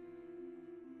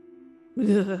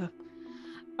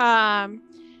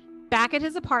 Back at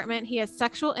his apartment, he had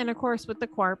sexual intercourse with the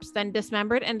corpse, then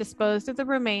dismembered and disposed of the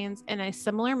remains in a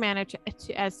similar manner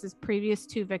as his previous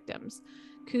 2 victims.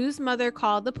 Koo's mother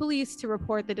called the police to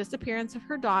report the disappearance of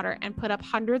her daughter and put up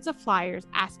hundreds of flyers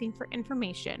asking for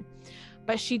information,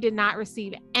 but she did not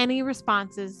receive any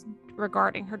responses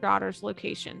regarding her daughter's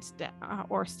location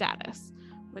or status,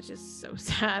 which is so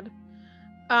sad.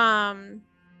 Now,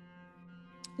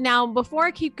 before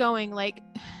I keep going, like,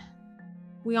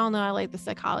 we all know I like the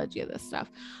psychology of this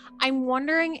stuff. I'm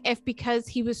wondering if because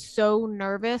he was so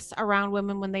nervous around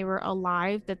women when they were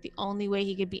alive that the only way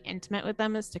he could be intimate with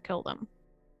them is to kill them.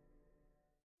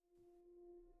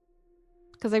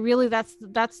 Because I really, that's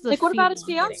the like, what about his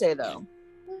fiance though?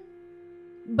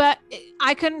 But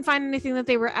I couldn't find anything that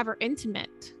they were ever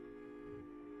intimate.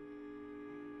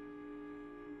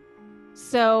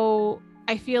 So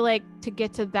I feel like to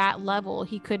get to that level,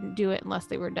 he couldn't do it unless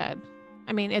they were dead.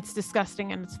 I mean, it's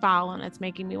disgusting and it's foul and it's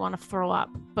making me want to throw up.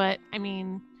 But I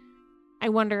mean, I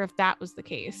wonder if that was the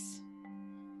case.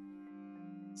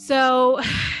 So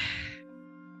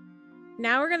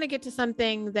now we're going to get to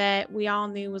something that we all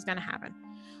knew was going to happen.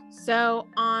 So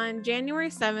on January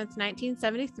 7th,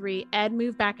 1973, Ed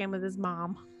moved back in with his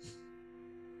mom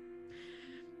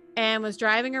and was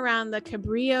driving around the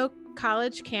Cabrillo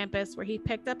College campus where he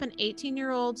picked up an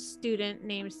 18-year-old student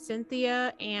named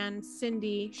Cynthia and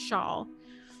Cindy Shaw.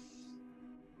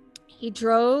 He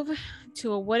drove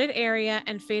to a wooded area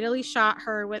and fatally shot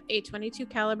her with a .22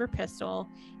 caliber pistol.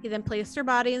 He then placed her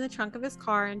body in the trunk of his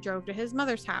car and drove to his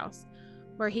mother's house,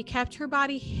 where he kept her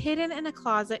body hidden in a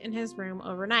closet in his room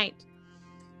overnight.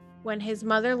 When his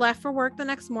mother left for work the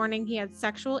next morning, he had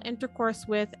sexual intercourse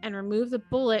with and removed the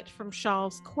bullet from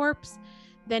Shaw's corpse,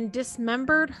 then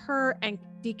dismembered her and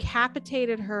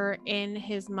decapitated her in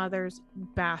his mother's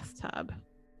bathtub.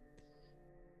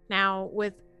 Now,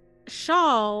 with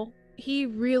Shaw, he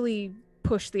really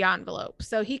push the envelope.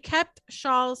 So he kept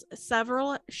Shaw's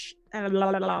severed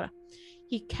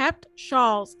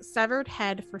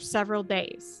head for several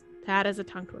days. That is a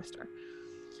tongue twister.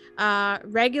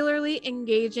 Regularly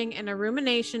engaging in a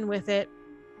rumination with it,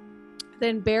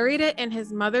 then buried it in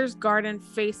his mother's garden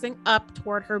facing up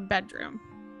toward her bedroom.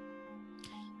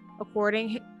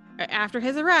 After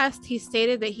his arrest, he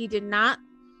stated that he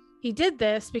did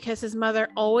this because his mother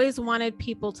always wanted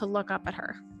people to look up at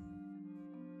her.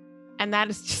 And that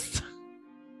is just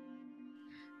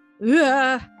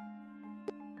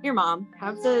Here, Mom,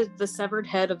 have the severed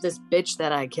head of this bitch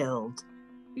that I killed.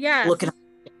 Yeah,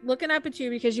 looking up at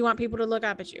you because you want people to look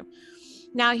up at you.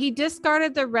 Now, he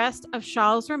discarded the rest of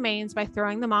Shaw's remains by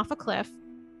throwing them off a cliff.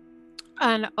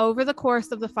 And over the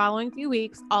course of the following few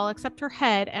weeks, all except her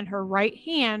head and her right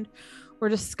hand were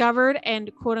discovered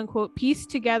and quote unquote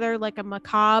pieced together like a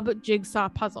macabre jigsaw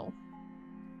puzzle.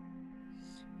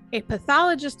 A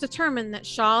pathologist determined that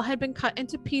Shaw had been cut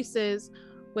into pieces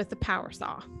with a power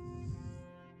saw.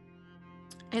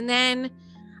 And then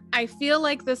I feel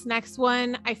like this next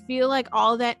one, I feel like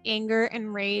all that anger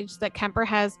and rage that Kemper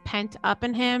has pent up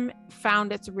in him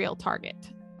found its real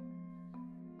target.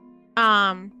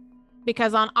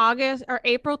 Because on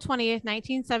April 20th,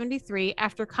 1973,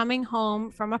 after coming home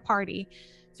from a party,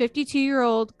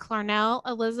 52-year-old Clarnell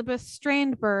Elizabeth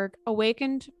Strandberg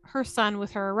awakened her son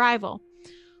with her arrival.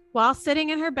 While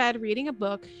sitting in her bed reading a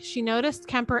book, she noticed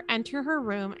Kemper enter her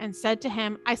room and said to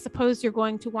him, "I suppose you're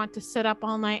going to want to sit up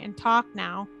all night and talk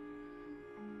now."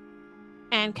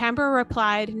 And Kemper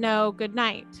replied, "No, good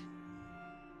night."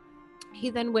 He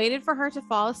then waited for her to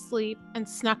fall asleep and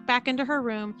snuck back into her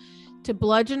room to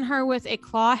bludgeon her with a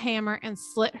claw hammer and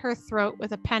slit her throat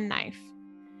with a penknife.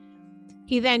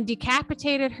 He then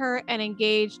decapitated her and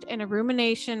engaged in a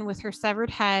rumination with her severed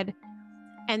head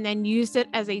and then used it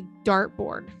as a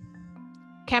dartboard.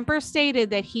 Kemper stated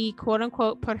that he, quote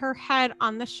unquote, put her head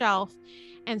on the shelf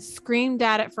and screamed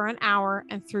at it for an hour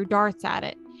and threw darts at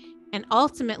it, and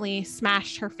ultimately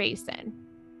smashed her face in.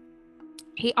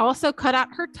 He also cut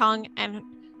out her tongue and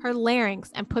her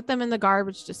larynx and put them in the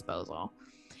garbage disposal.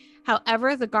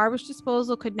 However, the garbage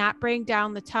disposal could not break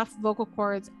down the tough vocal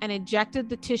cords and ejected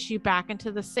the tissue back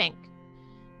into the sink.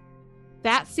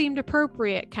 That seemed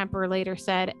appropriate, Kemper later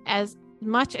said, as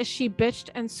much as she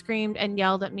bitched and screamed and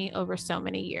yelled at me over so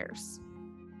many years.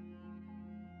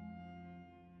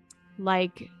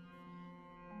 Like,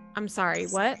 I'm sorry,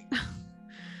 what?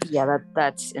 Yeah,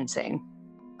 that's insane.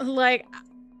 Like,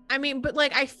 I mean, but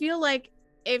like, I feel like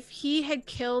if he had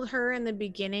killed her in the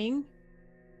beginning,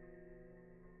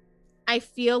 I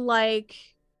feel like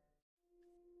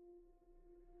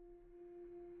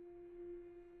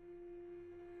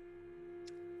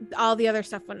all the other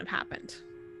stuff wouldn't have happened.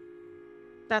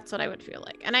 That's what I would feel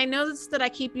like. And I noticed that I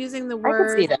keep using the word. I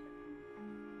can see that.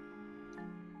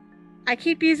 I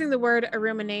keep using the word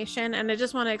rumination, and I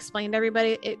just want to explain to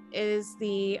everybody it is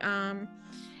the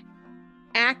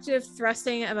active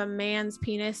thrusting of a man's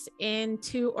penis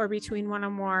into or between one or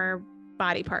more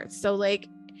body parts. So like,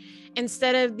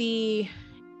 instead of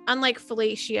unlike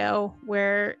fellatio,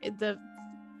 where the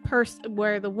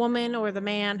woman or the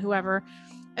man, whoever,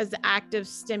 as the active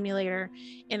stimulator,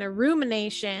 in a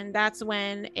rumination, that's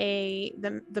when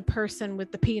the person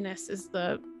with the penis is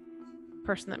the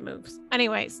person that moves.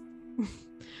 Anyways,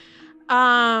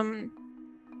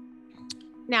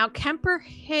 now Kemper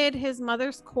hid his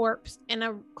mother's corpse in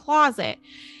a closet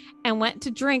and went to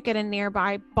drink at a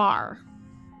nearby bar.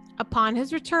 Upon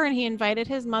his return, he invited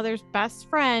his mother's best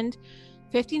friend,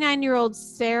 59-year-old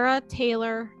Sarah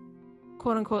Taylor,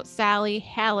 quote unquote Sally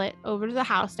Hallett, over to the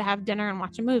house to have dinner and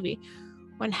watch a movie.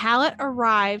 When Hallett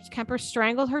arrived, Kemper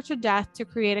strangled her to death to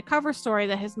create a cover story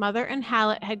that his mother and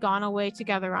Hallett had gone away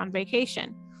together on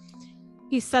vacation.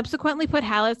 He subsequently put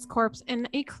Hallett's corpse in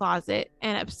a closet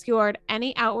and obscured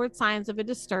any outward signs of a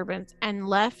disturbance and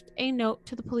left a note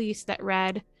to the police that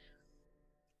read,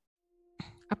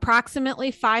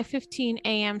 approximately 5:15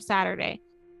 a.m. Saturday.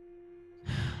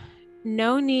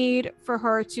 No need for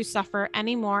her to suffer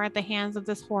any more at the hands of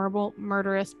this horrible,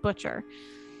 murderous butcher.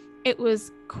 It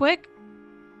was quick,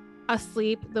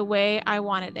 asleep the way I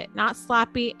wanted it. Not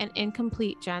sloppy and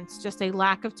incomplete, gents. Just a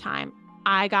lack of time.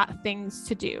 I got things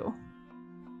to do.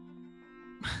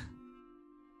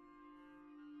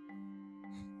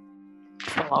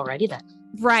 Well, alrighty then.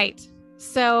 Right.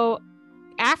 So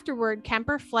afterward,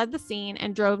 Kemper fled the scene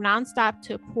and drove nonstop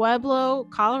to Pueblo,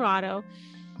 Colorado,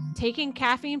 taking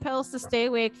caffeine pills to stay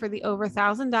awake for the over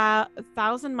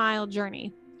 1,000-mile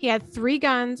journey. He had 3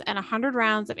 guns and 100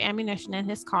 rounds of ammunition in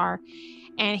his car,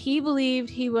 and he believed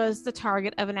he was the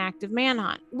target of an active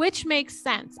manhunt, which makes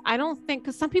sense. I don't think,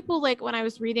 because some people, like when I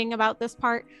was reading about this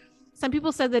part, some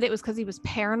people said that it was because he was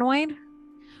paranoid,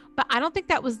 but I don't think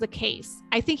that was the case.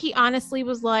 I think he honestly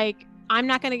was like, I'm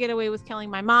not going to get away with killing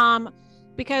my mom,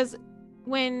 because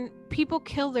when people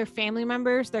kill their family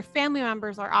members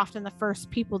are often the first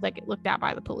people that get looked at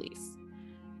by the police.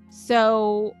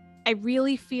 So I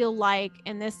really feel like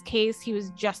in this case, he was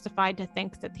justified to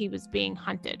think that he was being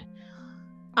hunted.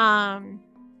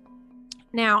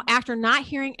 Now, after not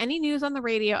hearing any news on the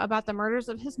radio about the murders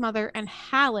of his mother and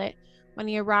Hallett, when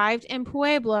he arrived in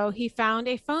Pueblo, he found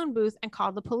a phone booth and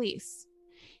called the police.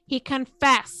 He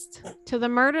confessed to the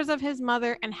murders of his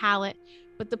mother and Hallett,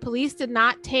 but the police did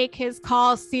not take his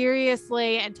call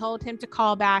seriously and told him to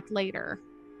call back later.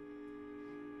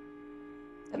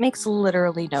 That makes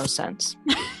literally no sense.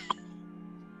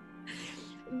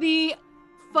 The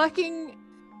fucking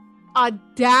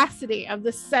audacity of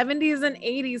the 70s and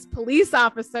 80s police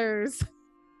officers.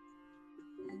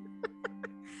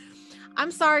 I'm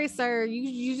sorry, sir.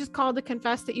 You just called to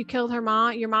confess that you killed your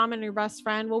mom and your best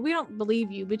friend. Well, we don't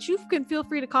believe you, but you can feel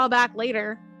free to call back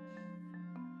later.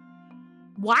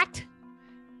 What?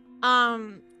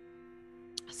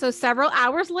 So several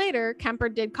hours later, Kemper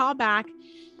did call back,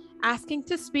 asking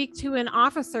to speak to an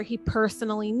officer he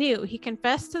personally knew. He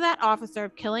confessed to that officer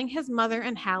of killing his mother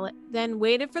and Hallett, then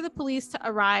waited for the police to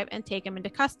arrive and take him into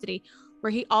custody,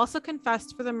 where he also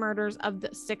confessed for the murders of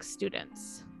the 6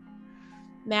 students.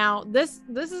 Now, this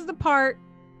is the part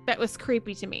that was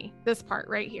creepy to me, this part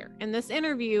right here. In this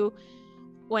interview,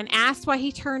 when asked why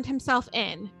he turned himself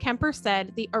in, Kemper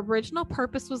said the original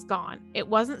purpose was gone. It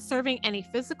wasn't serving any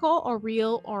physical or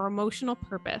real or emotional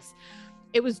purpose.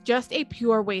 It was just a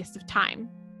pure waste of time.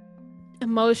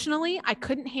 Emotionally, I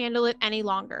couldn't handle it any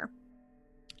longer.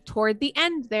 Toward the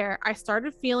end there, I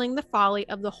started feeling the folly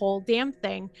of the whole damn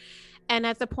thing. And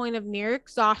at the point of near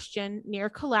exhaustion, near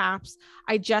collapse,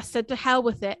 I just said to hell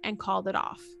with it and called it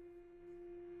off.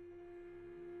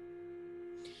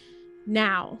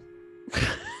 Now,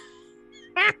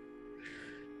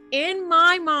 in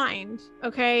my mind,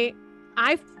 okay,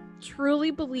 I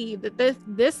truly believe that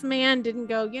this man didn't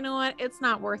go, you know what, it's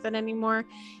not worth it anymore.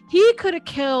 He could have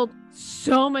killed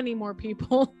so many more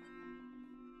people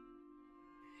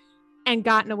and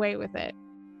gotten away with it.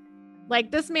 Like,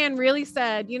 this man really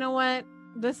said, you know what,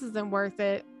 this isn't worth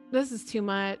it. This is too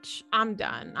much. I'm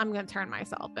done. I'm gonna turn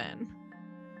myself in.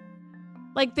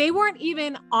 Like, they weren't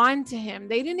even on to him.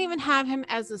 They didn't even have him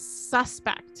as a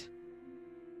suspect.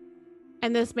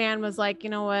 And this man was like, you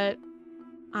know what,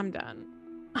 I'm done.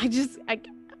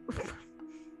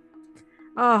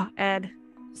 Oh, Ed.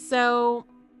 So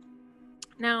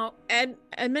now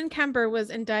Edmund Kemper was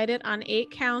indicted on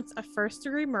 8 counts of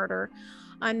first-degree murder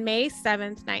on May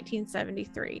 7th,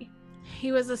 1973.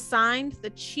 He was assigned the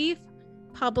Chief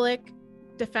Public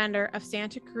Defender of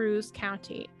Santa Cruz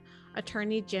County,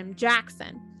 Attorney Jim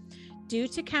Jackson. Due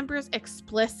to Kemper's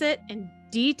explicit and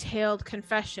detailed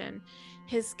confession,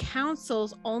 his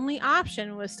counsel's only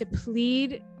option was to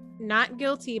plead not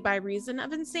guilty by reason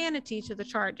of insanity to the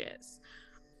charges.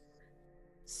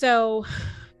 So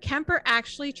Kemper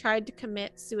actually tried to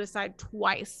commit suicide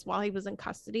twice while he was in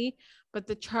custody, but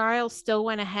the trial still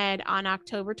went ahead on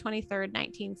October 23rd,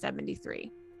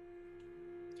 1973.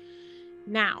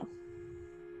 Now,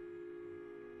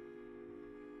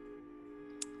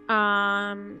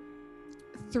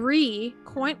 three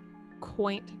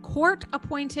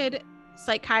court-appointed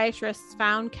psychiatrists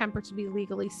found Kemper to be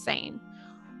legally sane.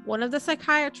 One of the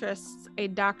psychiatrists, a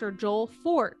Dr. Joel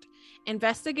Fort,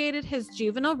 investigated his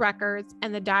juvenile records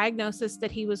and the diagnosis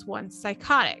that he was once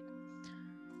psychotic.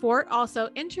 Fort also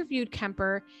interviewed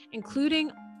Kemper,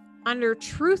 including under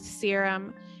truth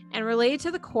serum, and relayed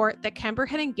to the court that Kemper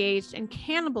had engaged in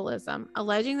cannibalism,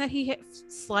 alleging that he had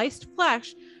sliced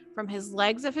flesh from his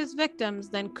legs of his victims,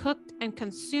 then cooked and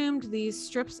consumed these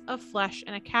strips of flesh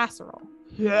in a casserole.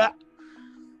 Yeah.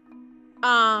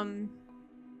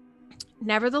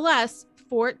 Nevertheless,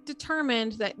 Fort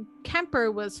determined that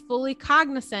Kemper was fully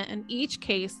cognizant in each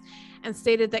case and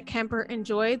stated that Kemper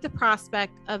enjoyed the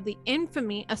prospect of the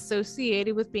infamy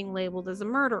associated with being labeled as a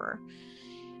murderer.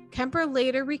 Kemper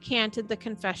later recanted the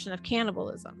confession of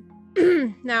cannibalism.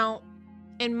 Now,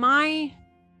 in my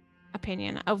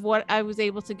opinion of what I was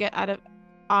able to get out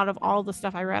of all the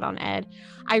stuff I read on Ed,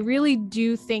 I really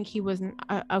do think he wasn't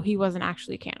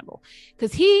actually a cannibal,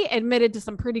 because he admitted to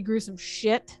some pretty gruesome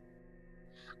shit.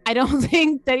 I don't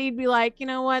think that he'd be like, you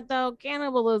know what, though,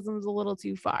 cannibalism's a little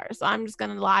too far, so I'm just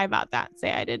gonna lie about that and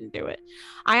say I didn't do it.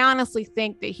 I honestly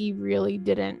think that he really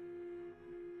didn't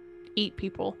eat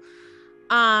people.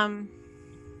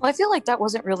 Well, I feel like that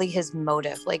wasn't really his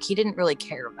motive. Like, he didn't really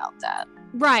care about that.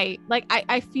 Right. Like,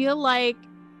 I feel like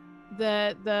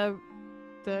the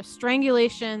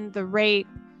strangulation, the rape,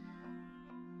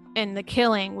 and the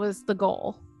killing was the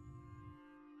goal.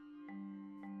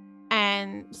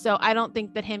 And so I don't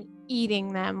think that him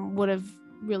eating them would have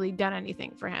really done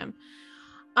anything for him.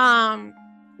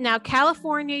 Now,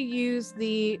 California used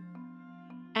the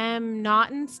M.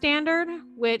 Naughton standard,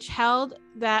 which held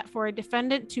that for a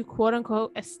defendant to quote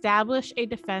unquote establish a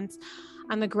defense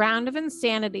on the ground of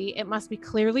insanity, it must be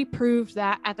clearly proved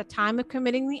that at the time of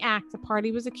committing the act, the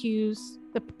party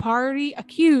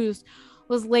accused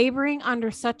was laboring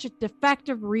under such a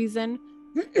defective reason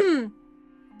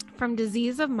from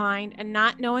disease of mind and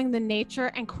not knowing the nature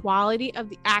and quality of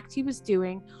the act he was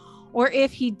doing, or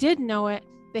if he did know it,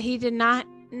 that he did not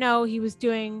know he was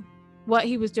doing what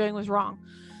he was doing was wrong.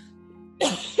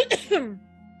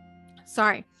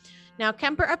 Sorry. Now,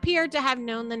 Kemper appeared to have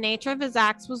known the nature of his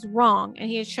acts was wrong, and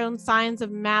he had shown signs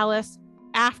of malice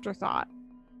forethought.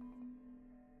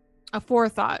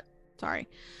 Sorry.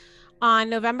 On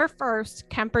November 1st,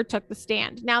 Kemper took the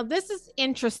stand. Now, this is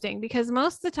interesting because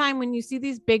most of the time when you see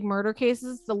these big murder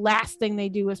cases, the last thing they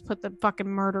do is put the fucking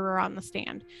murderer on the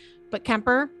stand. But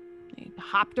Kemper, he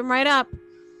hopped him right up.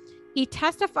 He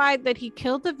testified that he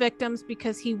killed the victims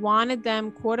because he wanted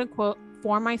them, quote unquote,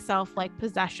 for myself like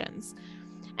possessions,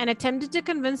 and attempted to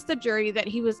convince the jury that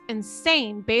he was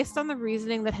insane based on the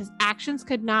reasoning that his actions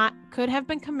could have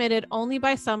been committed only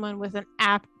by someone with an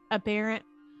abhorrent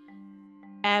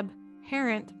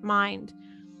mind.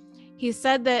 He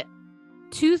said that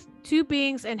two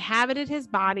beings inhabited his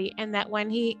body, and that when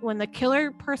the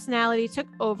killer personality took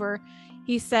over,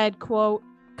 he said, quote,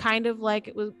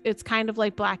 it's kind of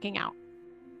like blacking out.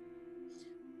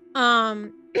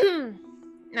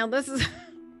 Now this is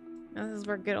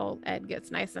where good old Ed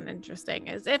gets nice and interesting,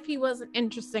 as if he wasn't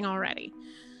interesting already.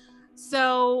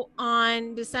 So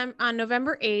on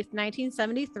November 8th,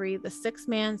 1973, the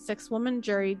 6-man, 6-woman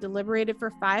jury deliberated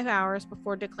for 5 hours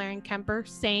before declaring Kemper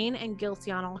sane and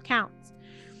guilty on all counts.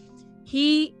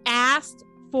 He asked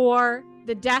for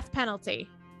the death penalty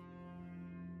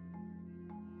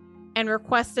and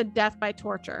requested death by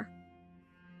torture.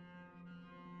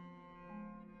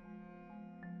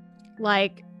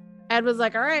 Like, Ed was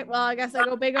like, all right, well, I guess I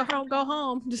go big or go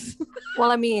home.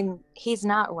 Well, I mean, he's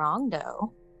not wrong,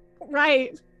 though.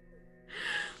 Right.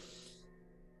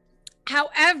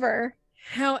 However,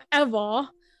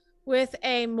 with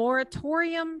a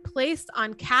moratorium placed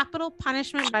on capital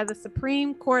punishment by the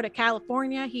Supreme Court of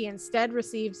California, he instead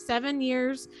received 7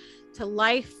 years to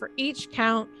life for each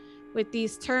count, with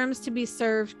these terms to be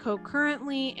served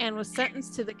concurrently, and was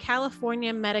sentenced to the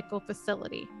California Medical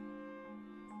Facility.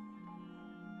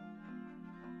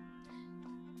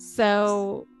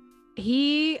 So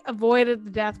he avoided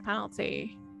the death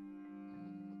penalty.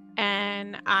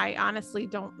 And I honestly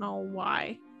don't know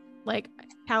why. Like,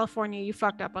 California, you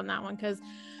fucked up on that one.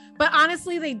 But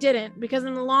honestly, they didn't, because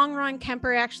in the long run,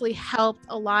 Kemper actually helped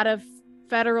a lot of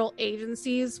federal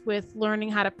agencies with learning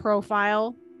how to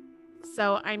profile.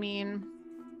 So, I mean,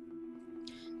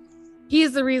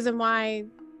 he's the reason why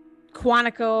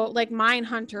Quantico, like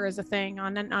Mindhunter, is a thing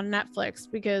on Netflix,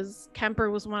 because Kemper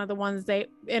was one of the ones they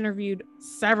interviewed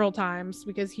several times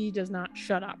because he does not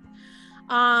shut up.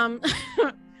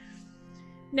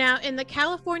 Now, in the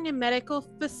California Medical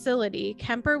Facility,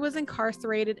 Kemper was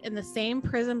incarcerated in the same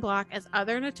prison block as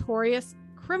other notorious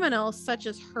criminals such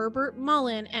as Herbert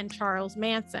Mullen and Charles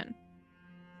Manson.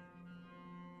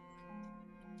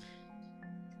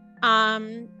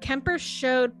 Kemper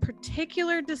showed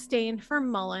particular disdain for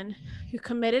Mullen, who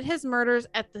committed his murders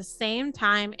at the same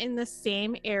time in the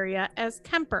same area as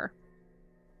Kemper.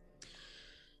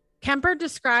 Kemper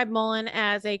described Mullen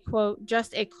as a, quote,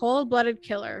 just a cold-blooded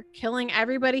killer, killing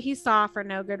everybody he saw for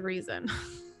no good reason.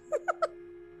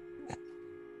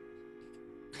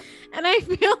 And I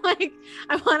feel like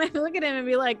I want to look at him and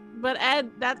be like, but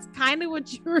Ed, that's kind of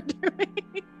what you were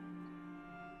doing.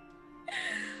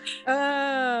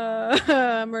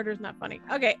 Murder's not funny.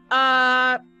 Okay.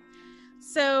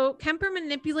 So Kemper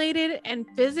manipulated and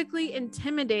physically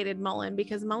intimidated Mullen,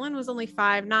 because Mullen was only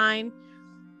 5'9",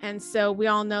 and so we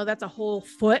all know that's a whole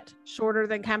foot shorter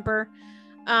than Kemper.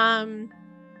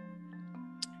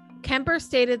 Kemper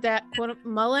stated that, quote,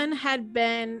 Mullen had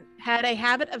a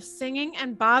habit of singing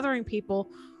and bothering people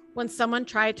when someone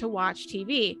tried to watch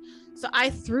TV. So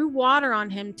I threw water on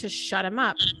him to shut him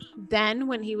up. Then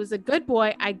when he was a good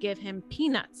boy, I give him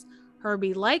peanuts.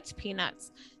 Herbie liked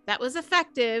peanuts. That was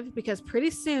effective because pretty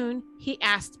soon he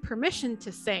asked permission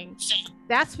to sing.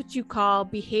 That's what you call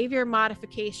behavior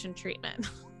modification treatment.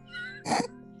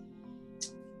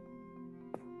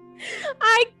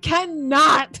 I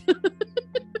cannot.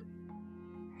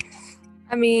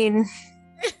 I mean,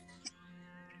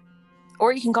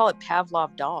 or you can call it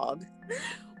Pavlov dog.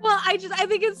 Well, I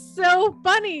think it's so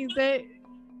funny that,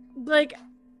 like,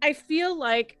 I feel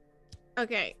like,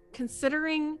 okay,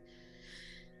 considering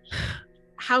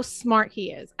how smart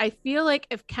he is, I feel like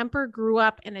if Kemper grew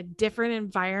up in a different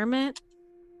environment,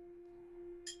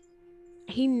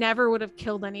 he never would have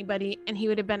killed anybody and he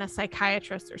would have been a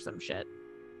psychiatrist or some shit.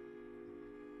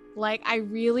 Like, I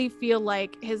really feel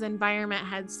like his environment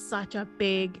had such a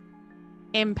big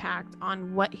impact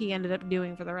on what he ended up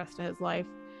doing for the rest of his life.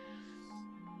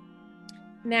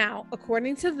 Now,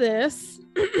 according to this,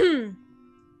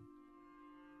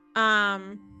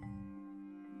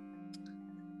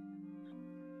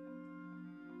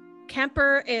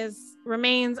 Kemper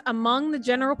remains among the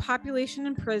general population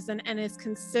in prison and is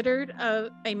considered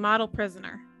a model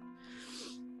prisoner.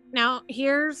 Now,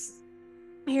 here's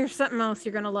something else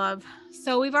you're gonna love.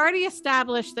 So we've already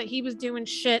established that he was doing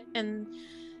shit in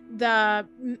the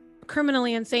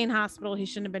criminally insane hospital he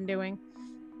shouldn't have been doing.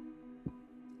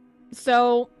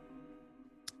 So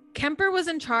Kemper was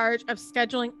in charge of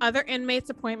scheduling other inmates'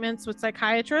 appointments with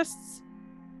psychiatrists.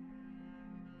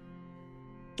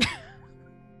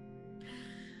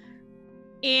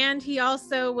 And he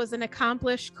also was an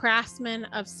accomplished craftsman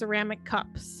of ceramic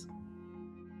cups.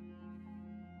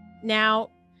 Now,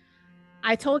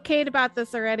 I told Kate about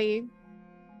this already.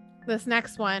 This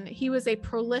next one. He was a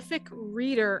prolific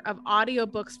reader of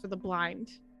audiobooks for the blind.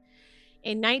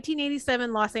 A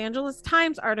 1987 Los Angeles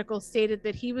Times article stated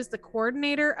that he was the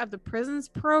coordinator of the prison's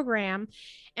program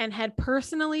and had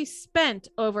personally spent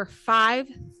over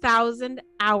 5,000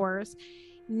 hours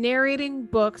narrating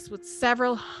books with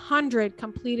several hundred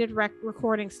completed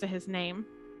recordings to his name.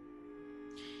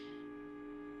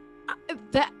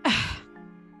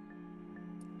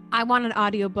 I want an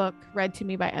audiobook read to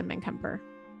me by Edmund Kemper.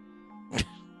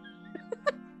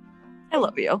 I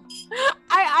love you.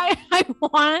 I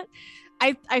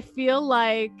feel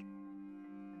like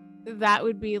that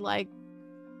would be like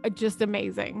just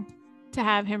amazing to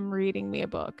have him reading me a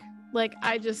book. Like,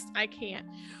 I can't.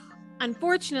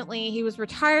 Unfortunately, he was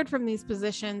retired from these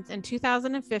positions in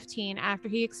 2015 after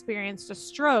he experienced a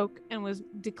stroke and was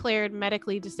declared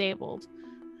medically disabled.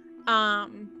 Now,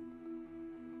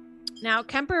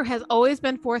 Kemper has always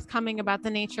been forthcoming about the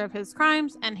nature of his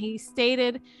crimes, and he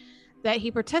stated that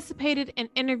he participated in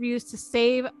interviews to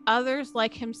save others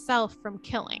like himself from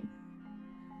killing.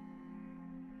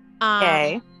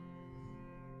 Okay.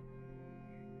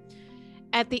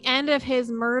 At the end of his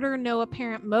murder, no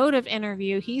apparent motive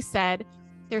interview, he said,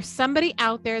 "There's somebody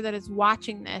out there that is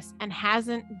watching this and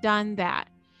hasn't done that,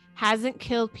 hasn't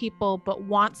killed people, but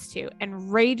wants to,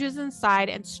 and rages inside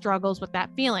and struggles with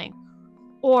that feeling,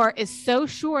 or is so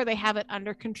sure they have it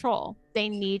under control. They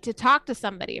need to talk to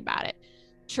somebody about it.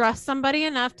 Trust somebody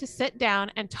enough to sit down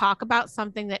and talk about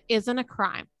something that isn't a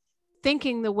crime.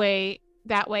 Thinking that way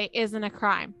isn't a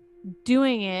crime.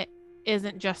 Doing it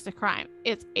isn't just a crime.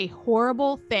 It's a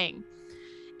horrible thing.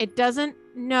 It doesn't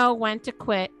know when to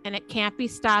quit, and it can't be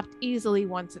stopped easily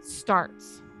once it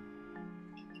starts."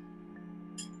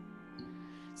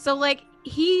 So, like,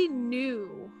 he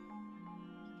knew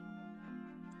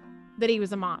that he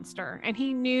was a monster, and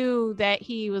he knew that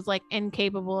he was like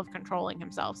incapable of controlling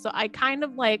himself. So I kind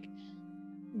of like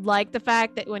the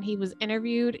fact that when he was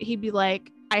interviewed, he'd be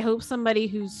like, "I hope somebody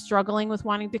who's struggling with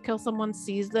wanting to kill someone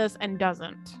sees this and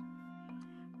doesn't."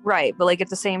 Right, but like at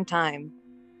the same time,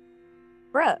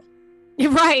 bruh.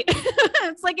 Right.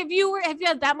 It's like, if you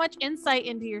had that much insight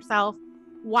into yourself,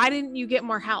 why didn't you get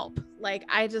more help? Like,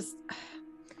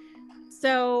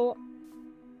 so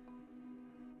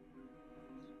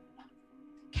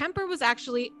Kemper was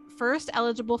actually first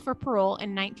eligible for parole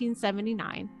in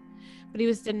 1979, but he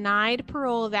was denied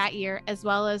parole that year, as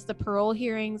well as the parole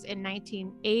hearings in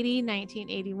 1980,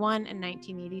 1981, and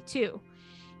 1982.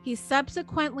 He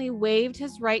subsequently waived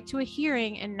his right to a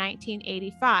hearing in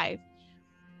 1985.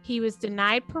 He was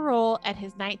denied parole at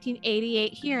his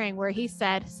 1988 hearing, where he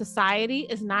said, "Society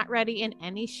is not ready in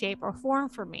any shape or form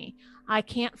for me. I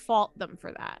can't fault them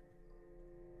for that."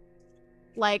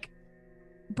 Like,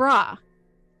 bruh,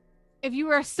 if you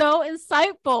were so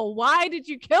insightful, why did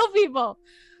you kill people?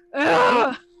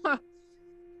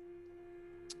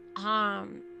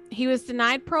 He was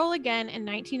denied parole again in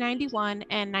 1991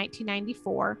 and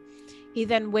 1994. He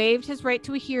then waived his right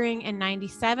to a hearing in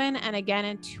 97 and again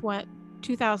in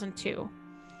 2002.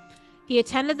 He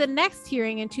attended the next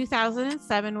hearing in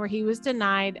 2007, where he was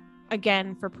denied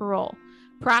again for parole.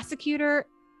 Prosecutor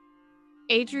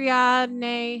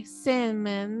Adrienne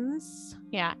Simmons,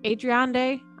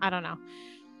 I don't know,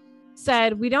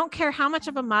 said, "We don't care how much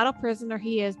of a model prisoner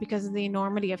he is because of the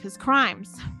enormity of his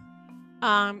crimes."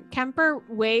 Kemper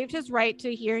waived his right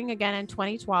to hearing again in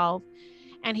 2012,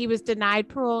 and he was denied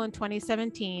parole in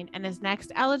 2017 and is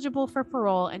next eligible for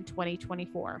parole in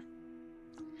 2024.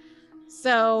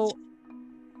 So,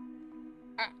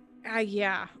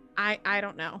 yeah, I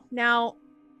don't know. Now,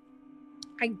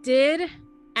 I did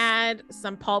add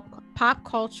some pop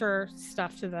culture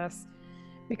stuff to this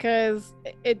because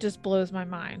it just blows my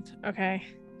mind. Okay.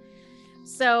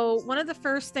 So one of the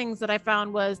first things that I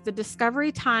found was the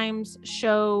Discovery Times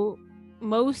show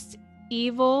Most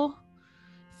Evil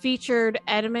featured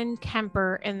Edmund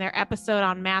Kemper in their episode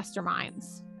on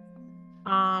Masterminds.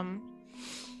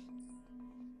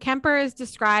 Kemper is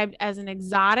described as an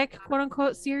exotic, quote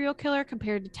unquote, serial killer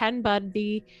compared to Ted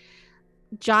Bundy,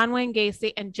 John Wayne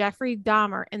Gacy, and Jeffrey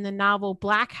Dahmer in the novel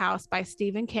Black House by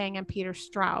Stephen King and Peter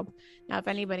Straub. Now, if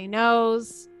anybody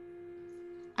knows,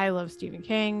 I love Stephen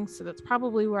King, so that's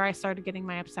probably where I started getting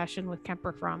my obsession with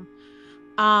Kemper from.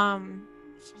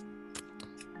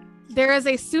 There is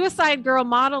a Suicide Girl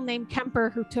model named Kemper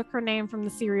who took her name from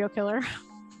the serial killer.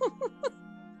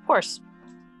 Of course.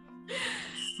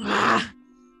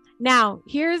 Now,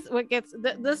 here's what gets...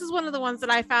 this is one of the ones that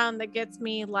I found that gets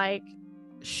me, like,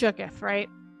 shooketh, right?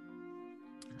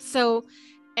 So,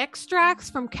 extracts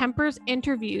from Kemper's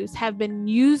interviews have been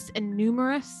used in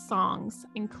numerous songs,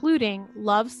 including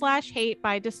Love/Hate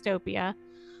by Dystopia,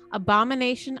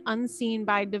 Abomination Unseen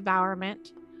by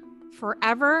Devourment,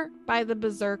 Forever by the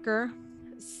Berserker,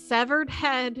 Severed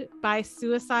Head by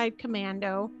Suicide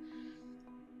Commando,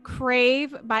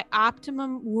 Crave by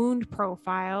Optimum Wound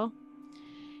Profile,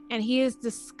 and he is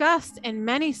discussed in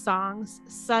many songs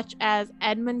such as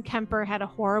Edmund Kemper Had a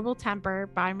Horrible Temper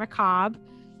by Macabre,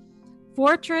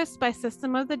 Fortress by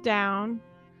System of a Down,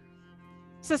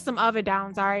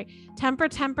 Temper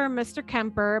Temper Mr.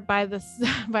 Kemper by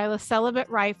the Celibate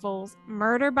Rifles,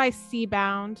 Murder by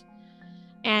Seabound,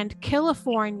 and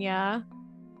California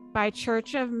by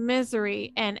Church of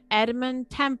Misery, and Edmund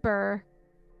Temper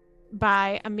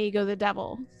by Amigo the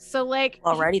Devil. So, like,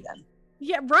 alrighty then.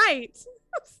 Yeah, right.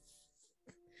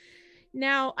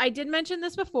 Now, I did mention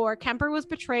this before. Kemper was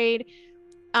portrayed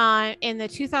in the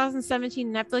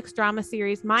 2017 Netflix drama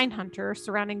series Mindhunter,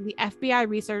 surrounding the FBI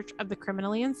research of the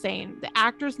criminally insane. The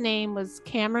actor's name was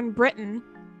Cameron Britton.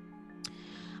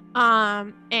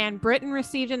 And Britton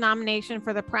received a nomination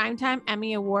for the Primetime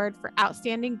Emmy Award for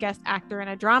Outstanding Guest Actor in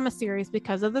a Drama Series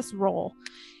because of this role.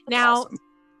 Now, awesome.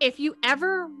 If you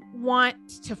ever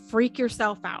want to freak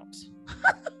yourself out...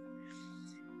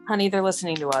 Honey, they're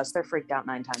listening to us. They're freaked out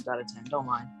 9 times out of 10. Don't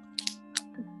mind.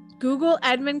 Google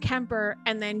Edmund Kemper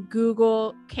and then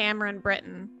Google Cameron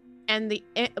Britton, and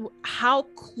how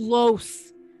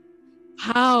close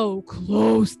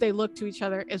they look to each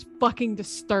other is fucking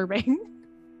disturbing.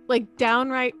 Like,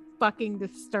 downright fucking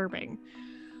disturbing.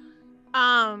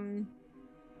 And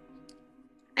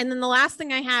then the last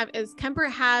thing I have is Kemper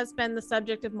has been the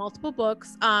subject of multiple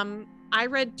books. I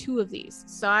read 2 of these.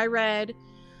 So I read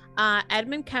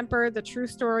Edmund Kemper, The True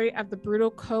Story of the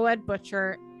Brutal Co-ed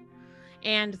Butcher,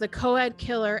 and The Co-ed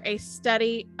Killer, a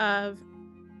study of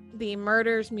the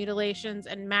murders, mutilations,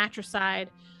 and matricide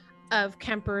of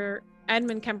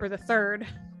Edmund Kemper III.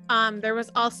 There was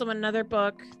also another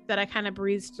book that I kind of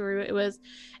breezed through. It was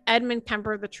Edmund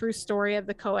Kemper, The True Story of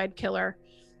the Co-ed Killer.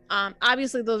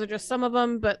 Obviously, those are just some of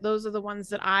them, but those are the ones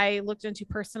that I looked into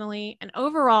personally. And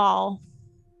overall,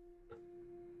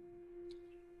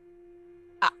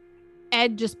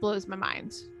 Ed just blows my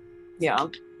mind. Yeah.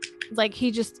 Like,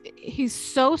 he's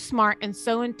so smart and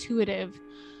so intuitive.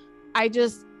 I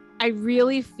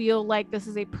really feel like this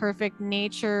is a perfect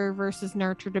nature versus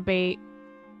nurture debate,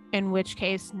 in which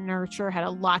case nurture had a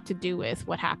lot to do with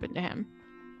what happened to him.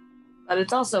 But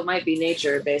it also might be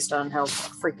nature based on how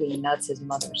freaking nuts his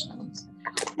mother sounds.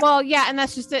 Well, yeah, and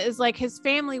that's just it, is like his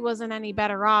family wasn't any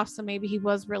better off, so maybe he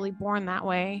was really born that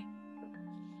way.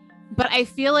 But I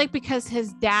feel like because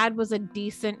his dad was a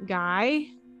decent guy,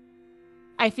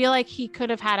 I feel like he could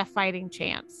have had a fighting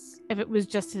chance if it was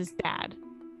just his dad.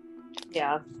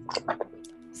 Yeah.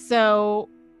 So,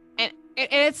 and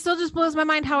it still just blows my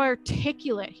mind how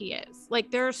articulate he is. Like,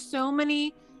 there are so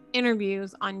many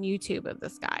interviews on YouTube of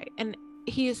this guy, and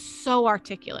he is so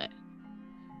articulate.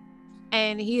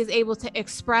 And he is able to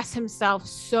express himself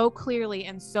so clearly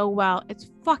and so well.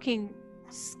 It's fucking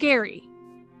scary.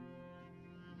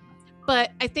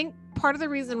 But I think part of the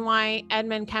reason why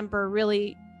Edmund Kemper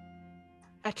really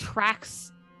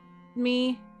attracts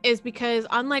me is because,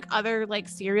 unlike other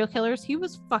serial killers, he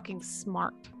was fucking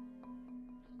smart.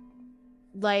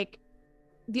 Like,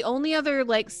 the only other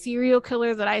like serial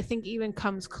killer that I think even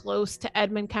comes close to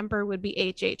Edmund Kemper would be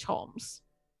H.H. Holmes.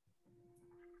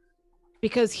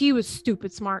 Because he was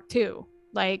stupid smart too.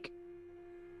 Like,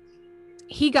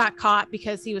 he got caught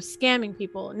because he was scamming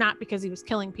people, not because he was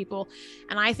killing people.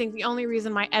 And I think the only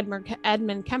reason why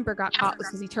Edmund Kemper got caught was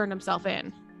because he turned himself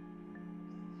in.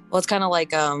 Well, it's kind of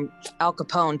like Al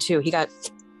Capone too. He got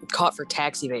caught for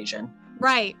tax evasion.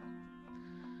 Right.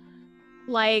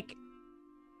 Like,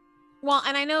 well,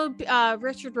 and I know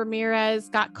Richard Ramirez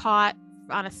got caught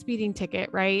on a speeding ticket,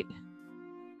 right?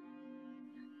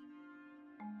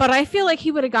 But I feel like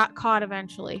he would have got caught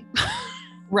eventually.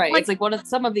 Right. Like, it's like one of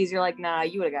some of these you're like, nah,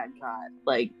 you would have gotten caught.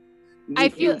 Like, I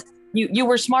feel you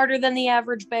were smarter than the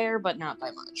average bear, but not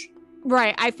by much.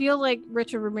 Right. I feel like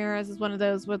Richard Ramirez is one of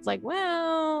those where it's like,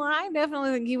 well, I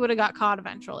definitely think he would have got caught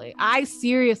eventually. I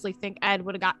seriously think Ed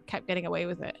would have kept getting away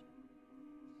with it.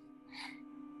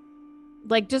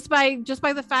 Like, just by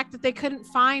the fact that they couldn't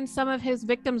find some of his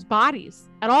victims' bodies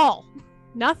at all.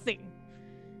 Nothing.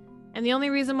 And the only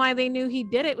reason why they knew he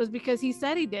did it was because he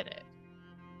said he did it.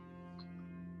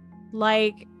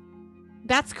 Like,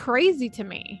 that's crazy to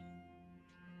me.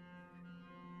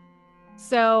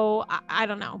 So I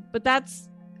don't know, but that's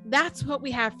what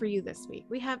we have for you this week.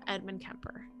 We have Edmund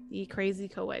Kemper, the crazy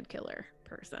co-ed killer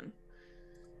person.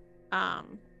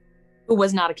 Who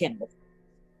was not a cannibal.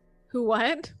 Who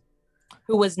what?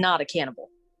 Who was not a cannibal.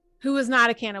 Who was not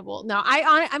a cannibal. No,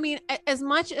 I mean, as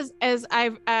much as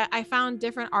I found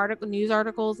different news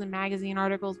articles and magazine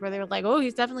articles where they were like, oh,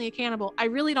 he's definitely a cannibal. I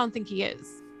really don't think he is.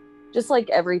 Just like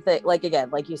everything, like again,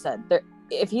 like you said,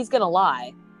 if he's gonna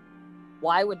lie,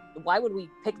 why would we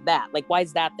pick that? Like, why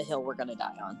is that the hill we're gonna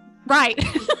die on? Right.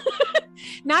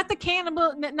 Not the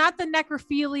cannibal, not the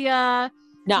necrophilia,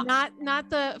 no, not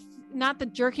the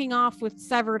jerking off with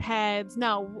severed heads.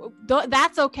 No,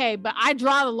 that's okay, but I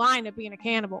draw the line at being a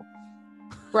cannibal.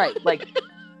 Right, like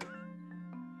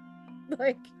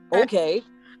like okay.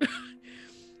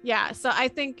 Yeah, so I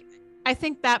think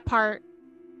that part,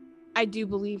 I do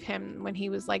believe him when he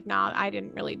was like, nah, I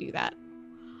didn't really do that.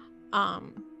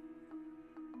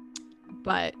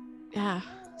 But yeah,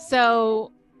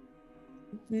 so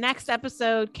next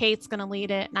episode, Kate's gonna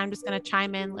lead it, and I'm just gonna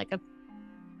chime in like a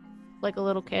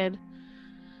little kid.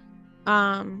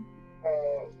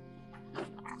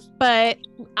 But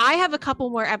I have a couple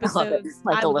more episodes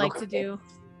I would like to do.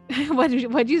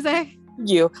 What'd you say?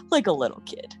 You like a little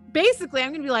kid. Basically,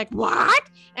 I'm gonna be like, what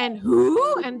and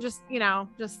who, and just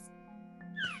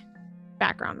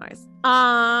background noise.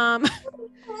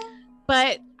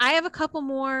 But I have a couple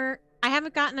more. I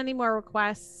haven't gotten any more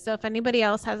requests, so if anybody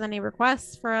else has any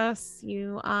requests for us,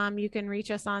 you can reach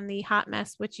us on the Hot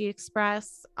Mess Witchy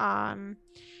Express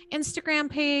Instagram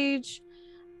page,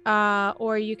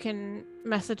 or you can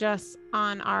message us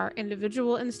on our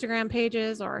individual Instagram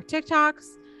pages or our TikToks.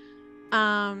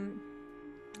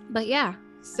 But yeah,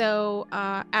 so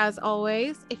as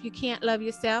always, if you can't love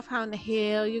yourself, how in the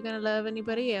hell you gonna love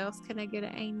anybody else? Can I get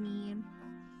an amen?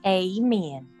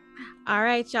 Amen. All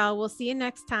right, y'all. We'll see you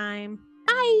next time.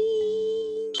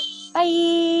 Bye.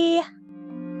 Bye.